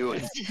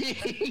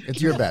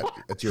your bet.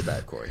 It's your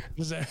bet, Corey.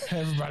 Does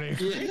everybody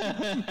agree?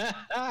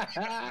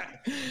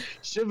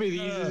 Should be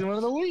the easiest one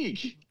of the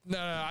week. No,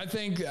 I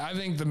think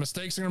the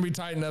mistakes are going to be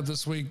tightened up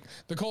this week.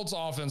 The Colts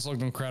offense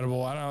looked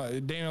incredible.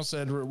 Daniel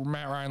said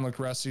Matt Ryan looked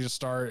rusty to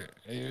start.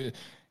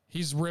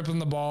 He's ripping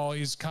the ball.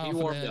 He's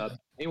confident.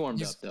 He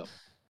warmed up though.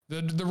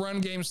 The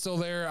run game's still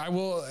there. I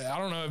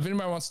don't know if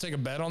anybody wants to take a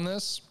bet on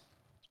this.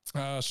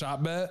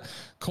 Shot bet.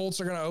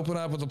 Colts are going to open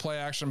up with a play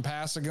action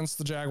pass against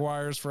the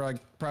Jaguars for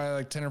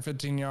probably 10 or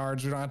 15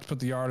 yards. We don't have to put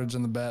the yardage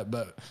in the bet,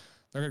 but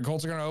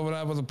Colts are going to open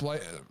up with a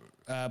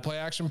play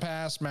action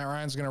pass. Matt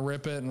Ryan's going to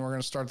rip it, and we're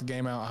going to start the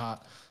game out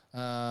hot.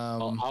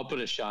 I'll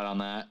put a shot on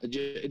that.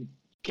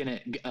 Can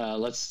it?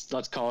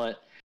 Let's call it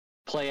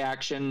play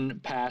action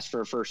pass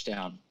for a first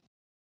down.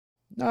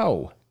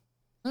 No,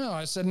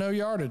 I said no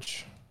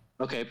yardage.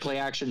 Okay, play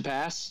action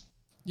pass.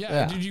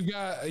 Yeah, dude, you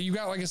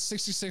got like a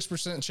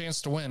 66%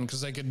 chance to win because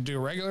they could do a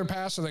regular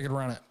pass or they could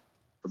run it.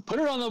 Put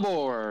it on the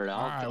board.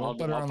 We'll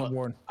put it on the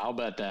board. I'll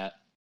bet that.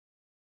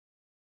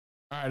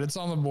 All right, it's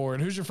on the board.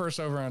 Who's your first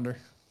over under?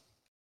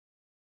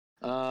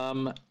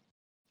 I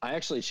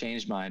actually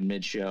changed mine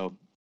mid-show.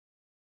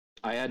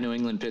 I had New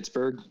England,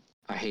 Pittsburgh.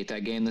 I hate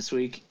that game this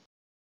week,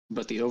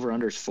 but the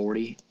over-under is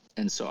 40,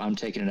 and so I'm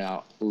taking it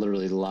out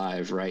literally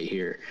live right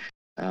here.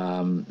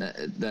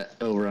 That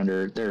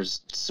over-under,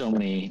 there's so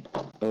many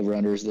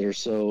over-unders that are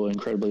so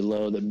incredibly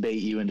low that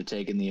bait you into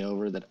taking the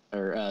over that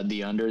or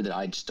the under that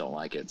I just don't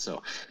like it.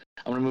 So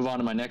I'm going to move on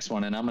to my next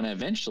one, and I'm going to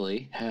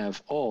eventually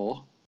have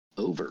all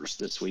overs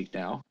this week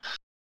now.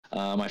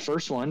 My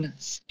first one,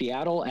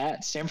 Seattle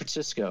at San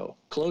Francisco.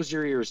 Close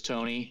your ears,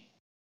 Tony.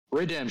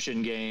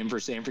 Redemption game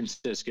for San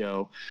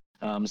Francisco.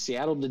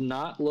 Seattle did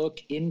not look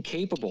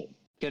incapable.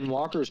 Ken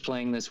Walker's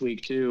playing this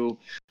week too.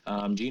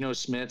 Geno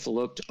Smith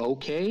looked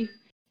okay,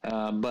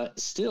 but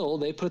still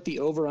they put the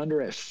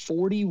over-under at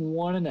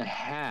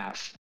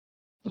 41.5.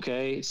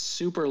 Okay,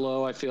 super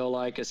low, I feel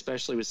like,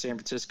 especially with San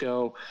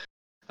Francisco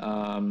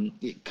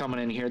coming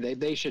in here.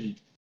 They should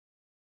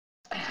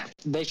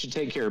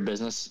take care of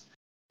business.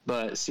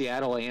 But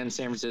Seattle and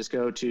San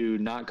Francisco to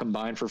not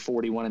combine for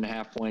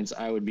 41.5 points,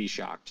 I would be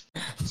shocked,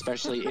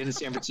 especially in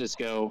San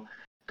Francisco.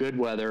 Good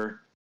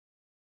weather.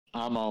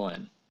 I'm all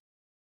in.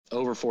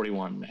 Over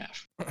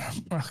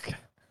 41.5. Okay.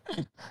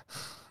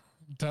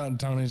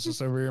 Tony's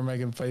just over here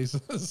making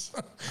faces.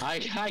 I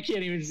can't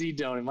even see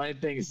Tony. My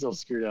thing is still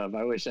screwed up.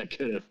 I wish I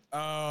could have.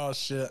 Oh,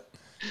 shit.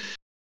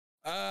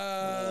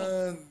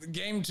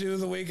 Game 2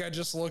 of the week, I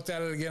just looked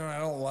at it again, and I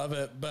don't love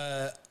it,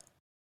 but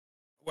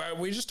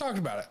we just talked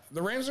about it.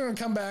 The Rams are going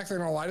to come back. They're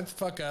going to light it the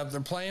fuck up.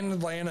 They're playing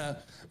Atlanta.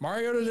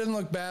 Mariota didn't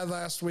look bad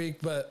last week,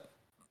 but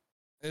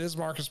it is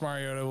Marcus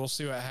Mariota. We'll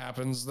see what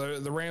happens.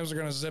 The Rams are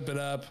going to zip it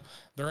up.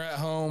 They're at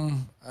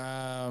home.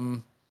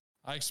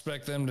 I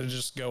expect them to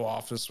just go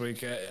off this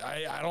week.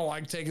 I don't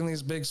like taking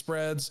these big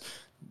spreads.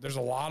 There's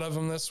a lot of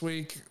them this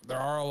week. There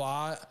are a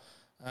lot.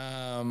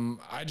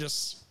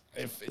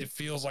 It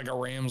feels like a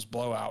Rams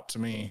blowout to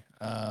me.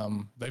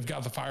 They've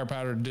got the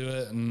firepower to do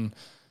it, and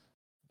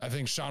I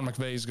think Sean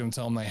McVay is going to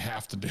tell them they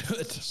have to do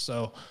it.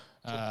 So,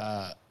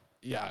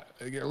 yeah,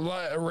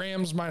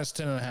 Rams minus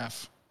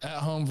 10.5 at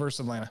home versus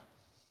Atlanta.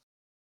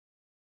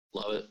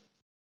 Love it.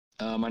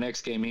 My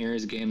next game here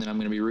is a game that I'm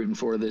going to be rooting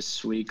for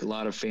this week. A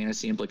lot of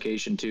fantasy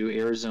implication too.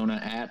 Arizona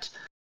at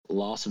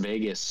Las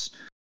Vegas.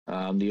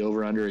 The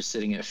over-under is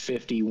sitting at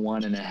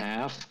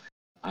 51.5.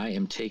 I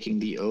am taking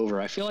the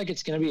over. I feel like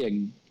it's going to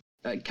be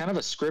a kind of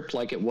a script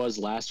like it was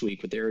last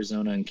week with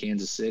Arizona and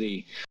Kansas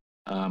City.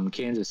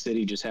 Kansas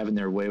City just having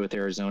their way with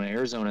Arizona.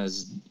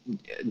 Arizona's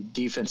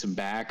defensive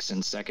backs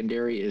and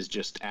secondary is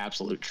just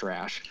absolute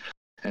trash.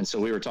 And so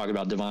we were talking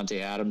about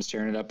Devontae Adams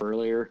tearing it up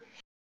earlier.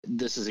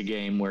 This is a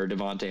game where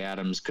Devontae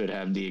Adams could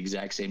have the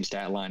exact same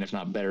stat line, if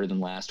not better than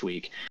last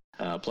week.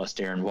 Plus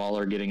Darren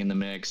Waller getting in the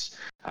mix.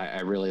 I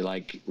really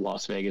like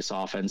Las Vegas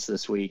offense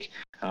this week.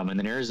 And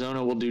then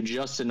Arizona will do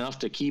just enough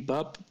to keep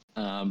up,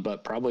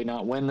 but probably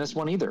not win this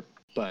one either.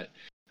 But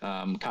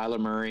Kyler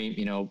Murray,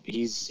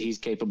 he's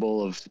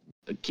capable of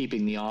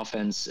keeping the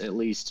offense at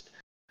least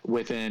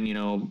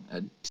within,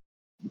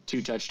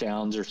 2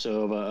 touchdowns or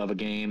so of a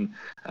game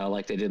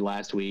like they did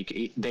last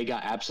week. They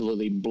got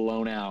absolutely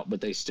blown out, but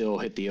they still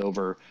hit the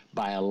over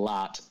by a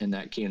lot in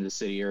that Kansas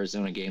City,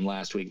 Arizona game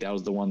last week. That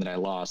was the one that I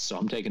lost. So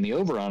I'm taking the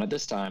over on it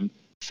this time,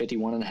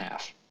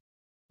 51.5.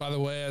 By the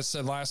way, I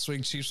said last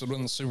week Chiefs would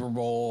win the Super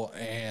Bowl,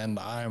 and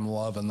I'm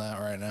loving that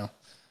right now.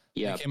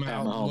 Yeah, Pat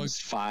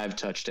Mahomes, 5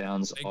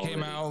 touchdowns. They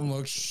came out and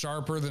looked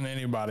sharper than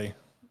anybody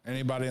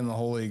in the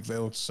whole league. They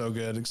looked so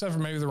good, except for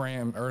maybe the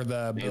Ram or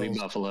the maybe Bills.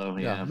 Buffalo.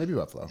 Yeah, maybe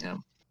Buffalo. Yeah.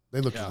 They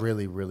looked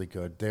really, really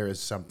good. There is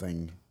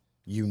something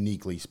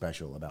uniquely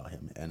special about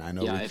him, and I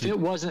know. Yeah, if it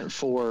wasn't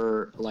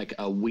for like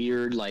a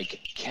weird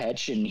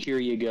catch and here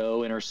you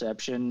go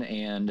interception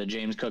and a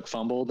James Cook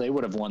fumble, they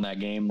would have won that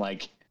game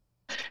 50-10.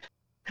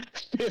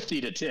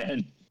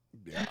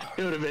 Yeah,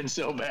 it would have been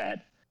so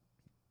bad.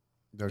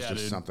 There's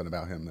just something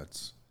about him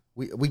that's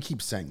we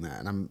keep saying that,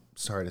 and I'm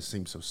sorry to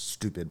seem so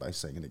stupid by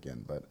saying it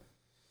again, but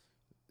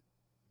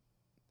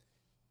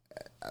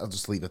I'll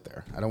just leave it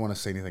there. I don't want to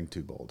say anything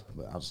too bold,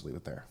 but I'll just leave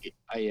it there.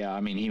 Yeah,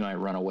 I mean, he might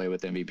run away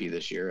with MVP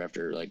this year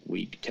after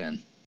week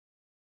 10.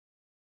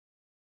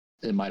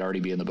 It might already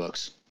be in the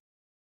books.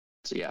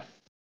 So yeah.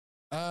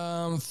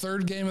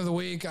 Third game of the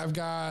week, I've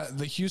got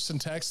the Houston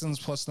Texans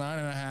plus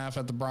 9.5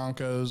 at the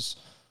Broncos.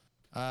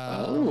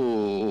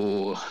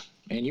 Man,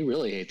 you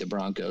really hate the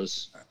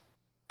Broncos.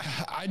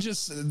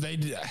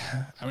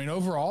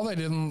 Overall they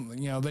didn't,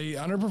 they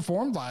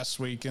underperformed last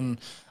week, and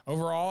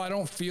overall I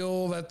don't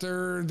feel that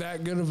they're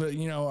that good of a,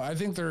 I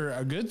think they're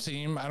a good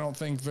team. I don't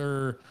think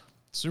they're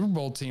Super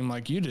Bowl team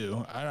like you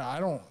do.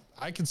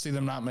 I can see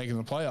them not making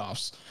the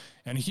playoffs.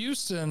 And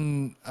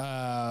Houston,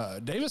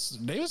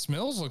 Davis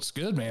Mills looks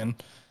good, man.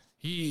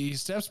 He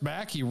steps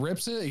back, he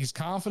rips it, he's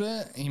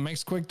confident, he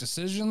makes quick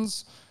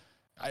decisions.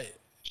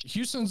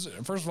 Houston's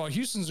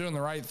doing the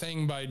right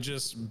thing by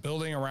just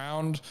building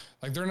around.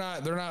 They're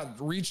not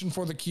reaching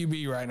for the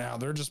QB right now.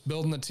 They're just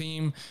building the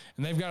team,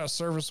 and they've got a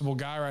serviceable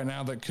guy right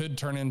now that could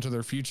turn into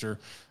their future.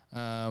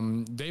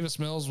 Davis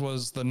Mills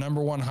was the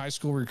number 1 high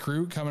school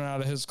recruit coming out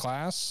of his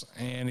class,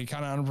 and he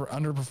kind of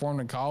underperformed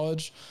in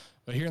college,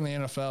 but here in the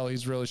NFL,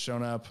 he's really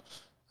shown up.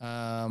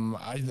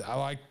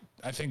 I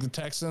I think the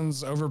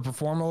Texans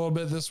overperform a little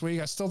bit this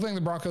week. I still think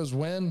the Broncos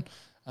win,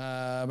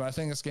 but I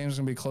think this game's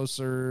going to be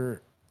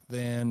closer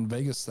than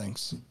Vegas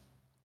thinks.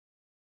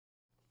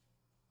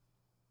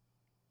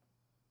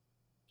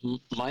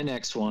 My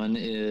next one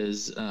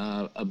is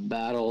a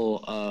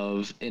battle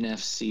of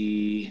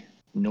NFC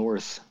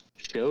North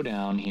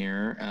showdown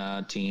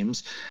here,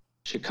 teams.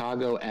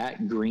 Chicago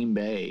at Green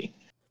Bay.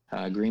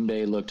 Green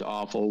Bay looked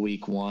awful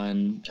week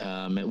one.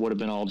 It would have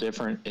been all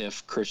different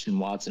if Christian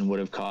Watson would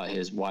have caught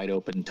his wide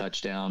open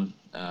touchdown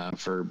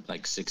for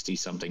like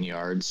 60-something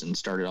yards and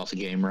started off the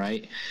game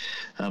right.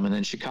 And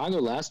then Chicago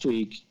last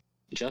week,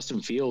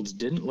 Justin Fields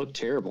didn't look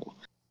terrible.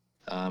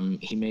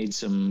 He made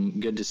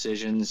some good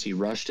decisions. He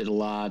rushed it a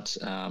lot.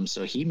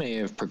 So he may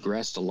have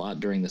progressed a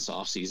lot during this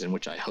offseason,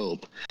 which I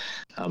hope.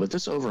 But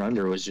this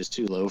over-under was just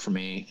too low for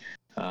me.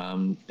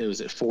 It was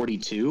at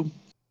 42.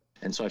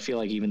 And so I feel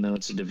like even though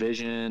it's a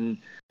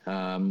division,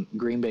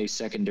 Green Bay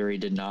secondary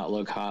did not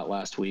look hot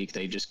last week.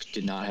 They just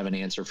did not have an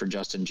answer for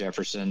Justin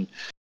Jefferson.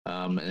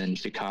 And then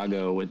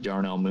Chicago with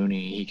Darnell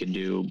Mooney, he could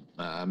do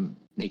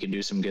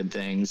some good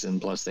things.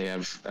 And plus they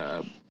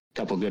have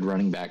couple good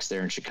running backs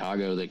there in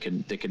Chicago that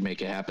could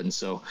make it happen.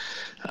 So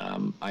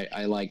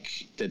I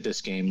like that this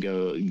game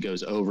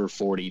goes over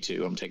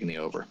 42. I'm taking the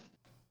over.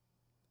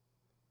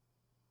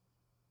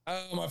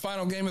 My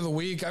final game of the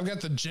week, I've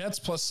got the Jets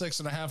plus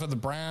 6.5 of the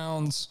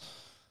Browns.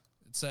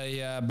 It's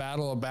a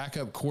battle of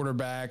backup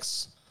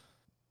quarterbacks.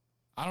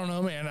 I don't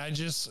know, man. I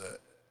just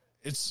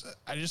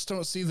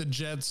don't see the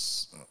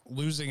Jets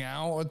losing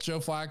out with Joe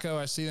Flacco.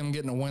 I see them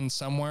getting a win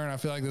somewhere, and I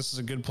feel like this is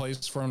a good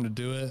place for them to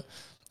do it.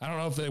 I don't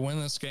know if they win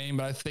this game,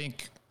 but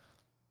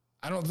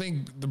I don't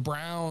think the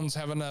Browns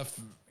have enough.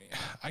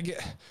 I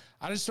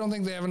just don't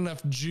think they have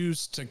enough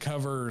juice to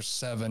cover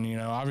 7. You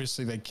know,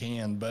 obviously they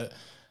can, but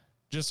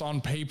just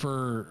on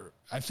paper,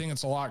 I think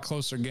it's a lot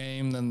closer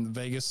game than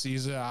Vegas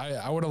sees it.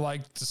 I would have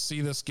liked to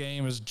see this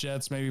game as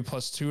Jets maybe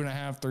plus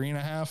 2.5,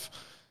 3.5.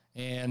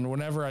 And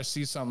whenever I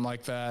see something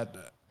like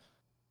that,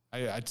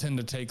 I tend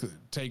to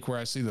take where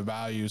I see the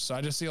value. So I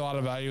just see a lot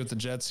of value with the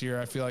Jets here.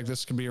 I feel like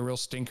this could be a real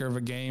stinker of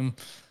a game.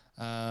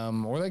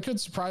 Or they could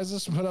surprise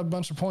us and put up a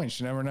bunch of points.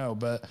 You never know.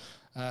 But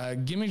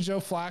give me Joe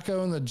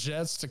Flacco and the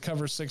Jets to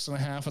cover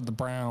 6.5 at the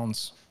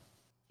Browns.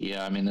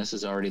 Yeah, I mean, this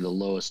is already the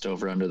lowest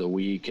over under the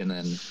week. And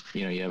then,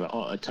 you know, you have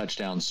a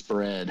touchdown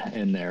spread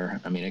in there.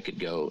 I mean, it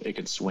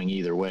could swing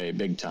either way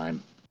big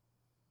time.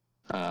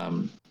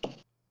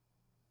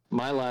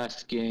 My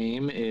last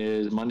game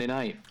is Monday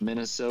night,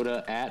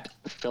 Minnesota at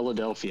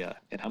Philadelphia.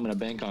 And I'm going to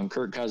bank on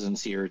Kirk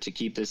Cousins here to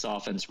keep this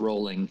offense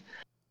rolling.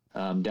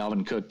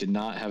 Dalvin Cook did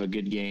not have a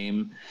good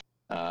game,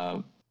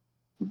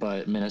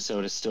 but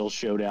Minnesota still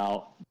showed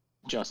out.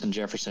 Justin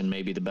Jefferson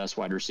may be the best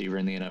wide receiver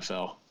in the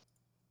NFL.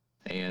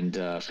 And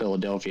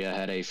Philadelphia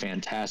had a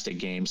fantastic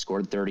game,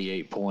 scored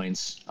 38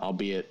 points,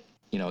 albeit,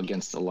 you know,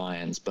 against the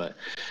Lions. But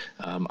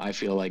I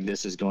feel like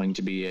this is going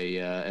to be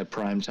a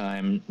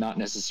primetime, not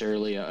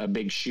necessarily a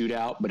big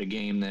shootout, but a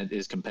game that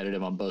is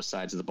competitive on both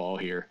sides of the ball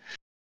here.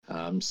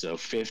 So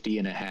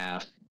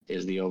 50.5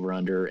 is the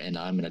over-under, and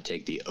I'm going to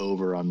take the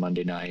over on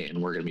Monday night,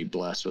 and we're going to be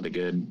blessed with a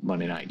good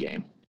Monday night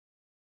game.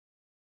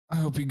 I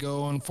hope you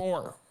go on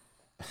 4.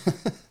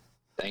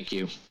 Thank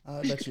you.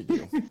 I bet you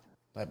do.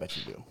 I bet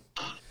you do.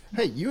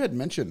 Hey, you had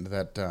mentioned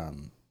that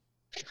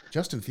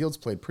Justin Fields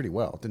played pretty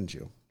well, didn't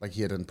you? Like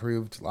he had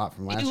improved a lot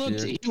from last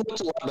year. He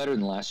looked a lot better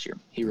than last year.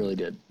 He really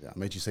did. Yeah, I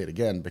made you say it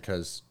again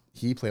because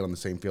he played on the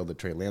same field that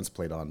Trey Lance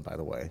played on, by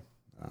the way.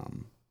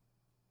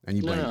 And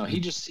you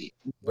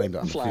blamed it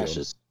on flashes.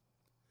 The field.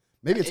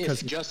 Maybe it's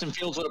because if Justin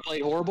Fields would have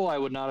played horrible, I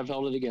would not have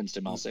held it against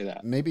him. I'll say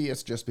that. Maybe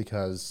it's just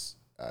because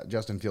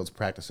Justin Fields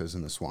practices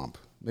in the swamp.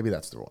 Maybe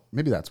that's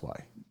why.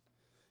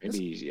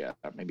 Maybe he's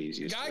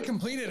used Guy to it.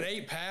 completed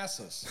 8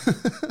 passes.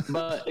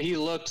 But he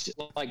looked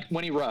like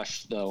when he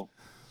rushed, though,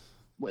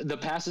 the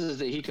passes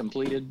that he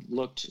completed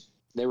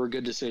they were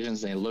good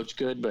decisions. They looked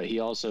good, but he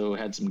also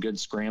had some good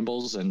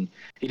scrambles, and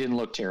he didn't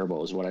look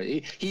terrible.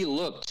 He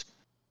looked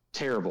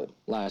terrible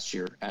last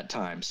year at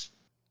times,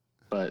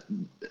 but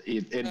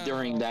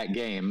during that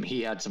game,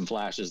 he had some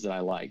flashes that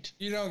I liked.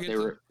 You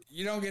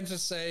don't get to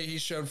say he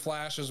showed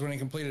flashes when he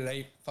completed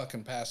 8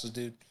 fucking passes,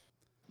 dude.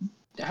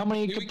 How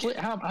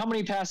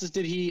many passes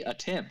did he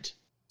attempt?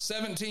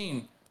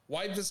 17.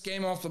 Wipe this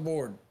game off the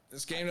board.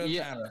 This game doesn't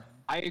matter.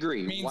 I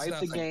agree. Wipe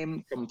the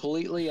game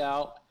completely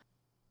out.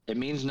 It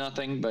means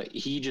nothing, but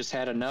he just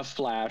had enough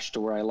flash to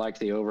where I like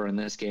the over in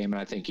this game,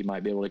 and I think he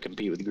might be able to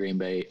compete with Green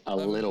Bay a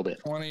little bit.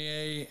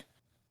 28.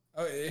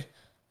 Oh,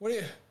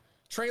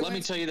 Let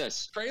me tell you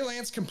this. Trey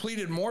Lance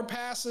completed more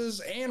passes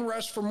and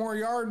rushed for more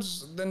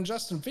yards than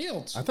Justin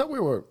Fields. I thought we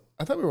were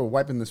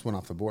wiping this one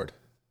off the board.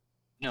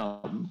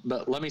 No,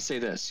 but let me say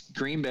this.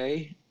 Green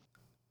Bay,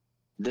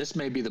 this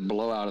may be the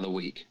blowout of the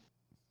week.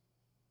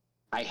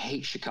 I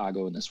hate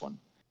Chicago in this one.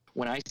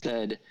 When I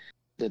said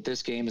that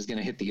this game is going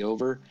to hit the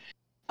over,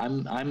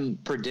 I'm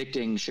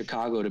predicting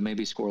Chicago to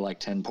maybe score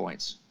like 10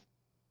 points.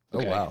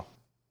 Okay? Oh, wow.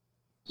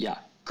 Yeah.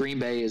 Green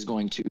Bay is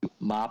going to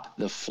mop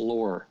the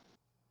floor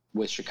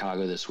with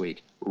Chicago this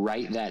week.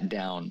 Write that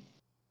down.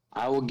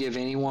 I will give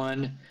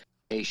anyone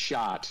a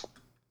shot.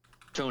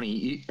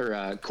 Tony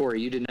or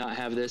Corey, you did not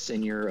have this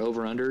in your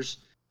over-unders.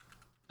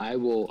 I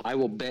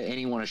will bet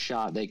anyone a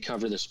shot they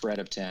cover the spread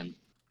of 10.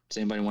 Does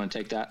anybody want to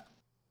take that?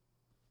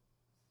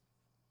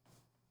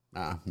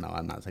 No,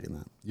 I'm not taking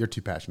that. You're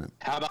too passionate.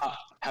 How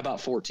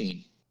about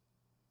 14?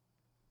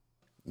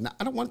 No,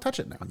 I don't want to touch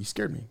it now. You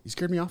scared me. You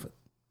scared me off it.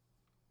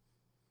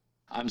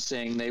 I'm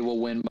saying they will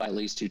win by at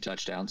least 2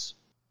 touchdowns.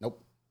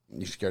 Nope.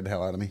 You scared the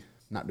hell out of me.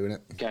 Not doing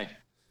it. Okay.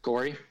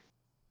 Corey?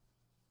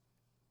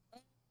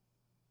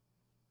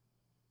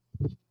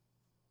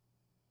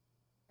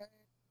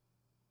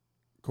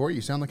 Corey,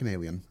 you sound like an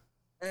alien.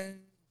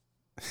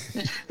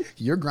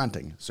 You're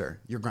grunting, sir.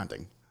 You're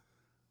grunting.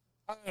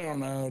 I don't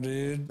know,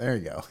 dude. There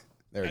you go.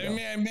 There you go.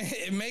 I mean,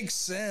 it makes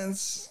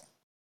sense.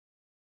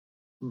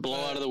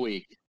 Blowout of the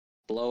week.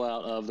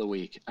 Blowout of the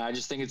week. I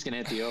just think it's going to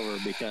hit the over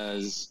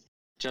because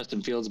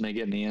Justin Fields may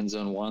get in the end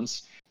zone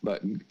once,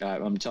 but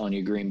I'm telling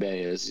you, Green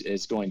Bay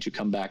is going to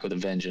come back with a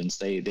vengeance.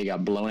 They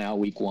got blown out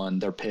week 1.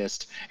 They're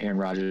pissed. Aaron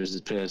Rodgers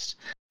is pissed,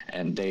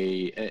 and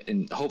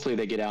hopefully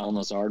they get Allen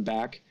Lazard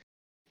back.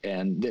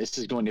 And this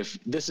is going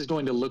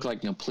to look like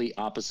a complete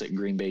opposite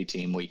Green Bay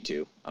team week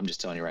 2. I'm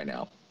just telling you right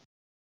now.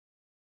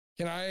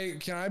 Can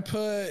I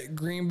put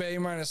Green Bay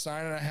minus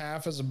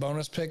 9.5 as a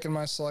bonus pick in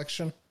my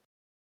selection?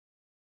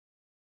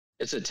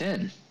 It's a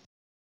 10.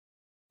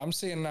 I'm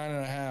seeing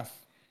 9.5.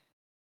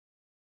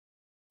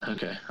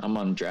 Okay, I'm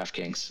on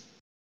DraftKings.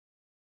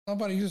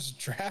 Nobody uses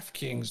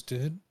DraftKings,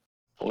 dude.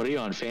 What are you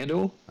on,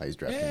 FanDuel? I use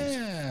DraftKings.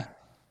 Yeah.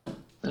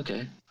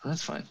 Okay,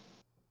 that's fine.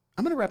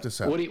 I'm going to wrap this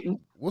up.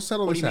 We'll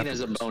settle what this do you mean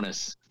afterwards. as a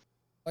bonus?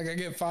 Like I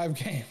get 5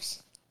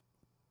 games.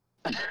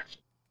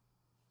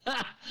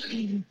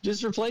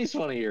 Just replace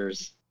one of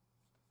yours.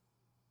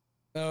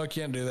 No, I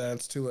can't do that.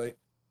 It's too late.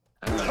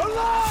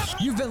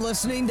 You've been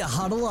listening to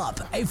Huddle Up,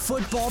 a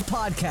football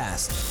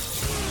podcast.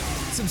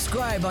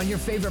 Subscribe on your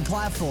favorite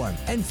platform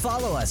and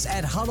follow us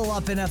at Huddle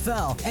Up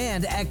NFL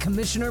and at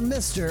Commissioner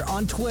Mister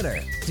on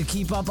Twitter to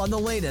keep up on the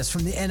latest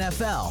from the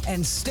NFL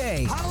and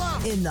stay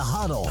in the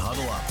huddle.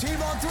 Huddle Up. Team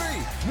on 3.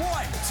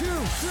 1, 2,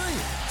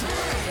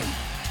 3.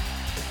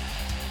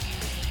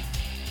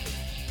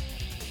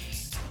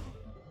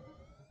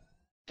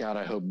 God,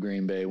 I hope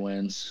Green Bay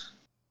wins.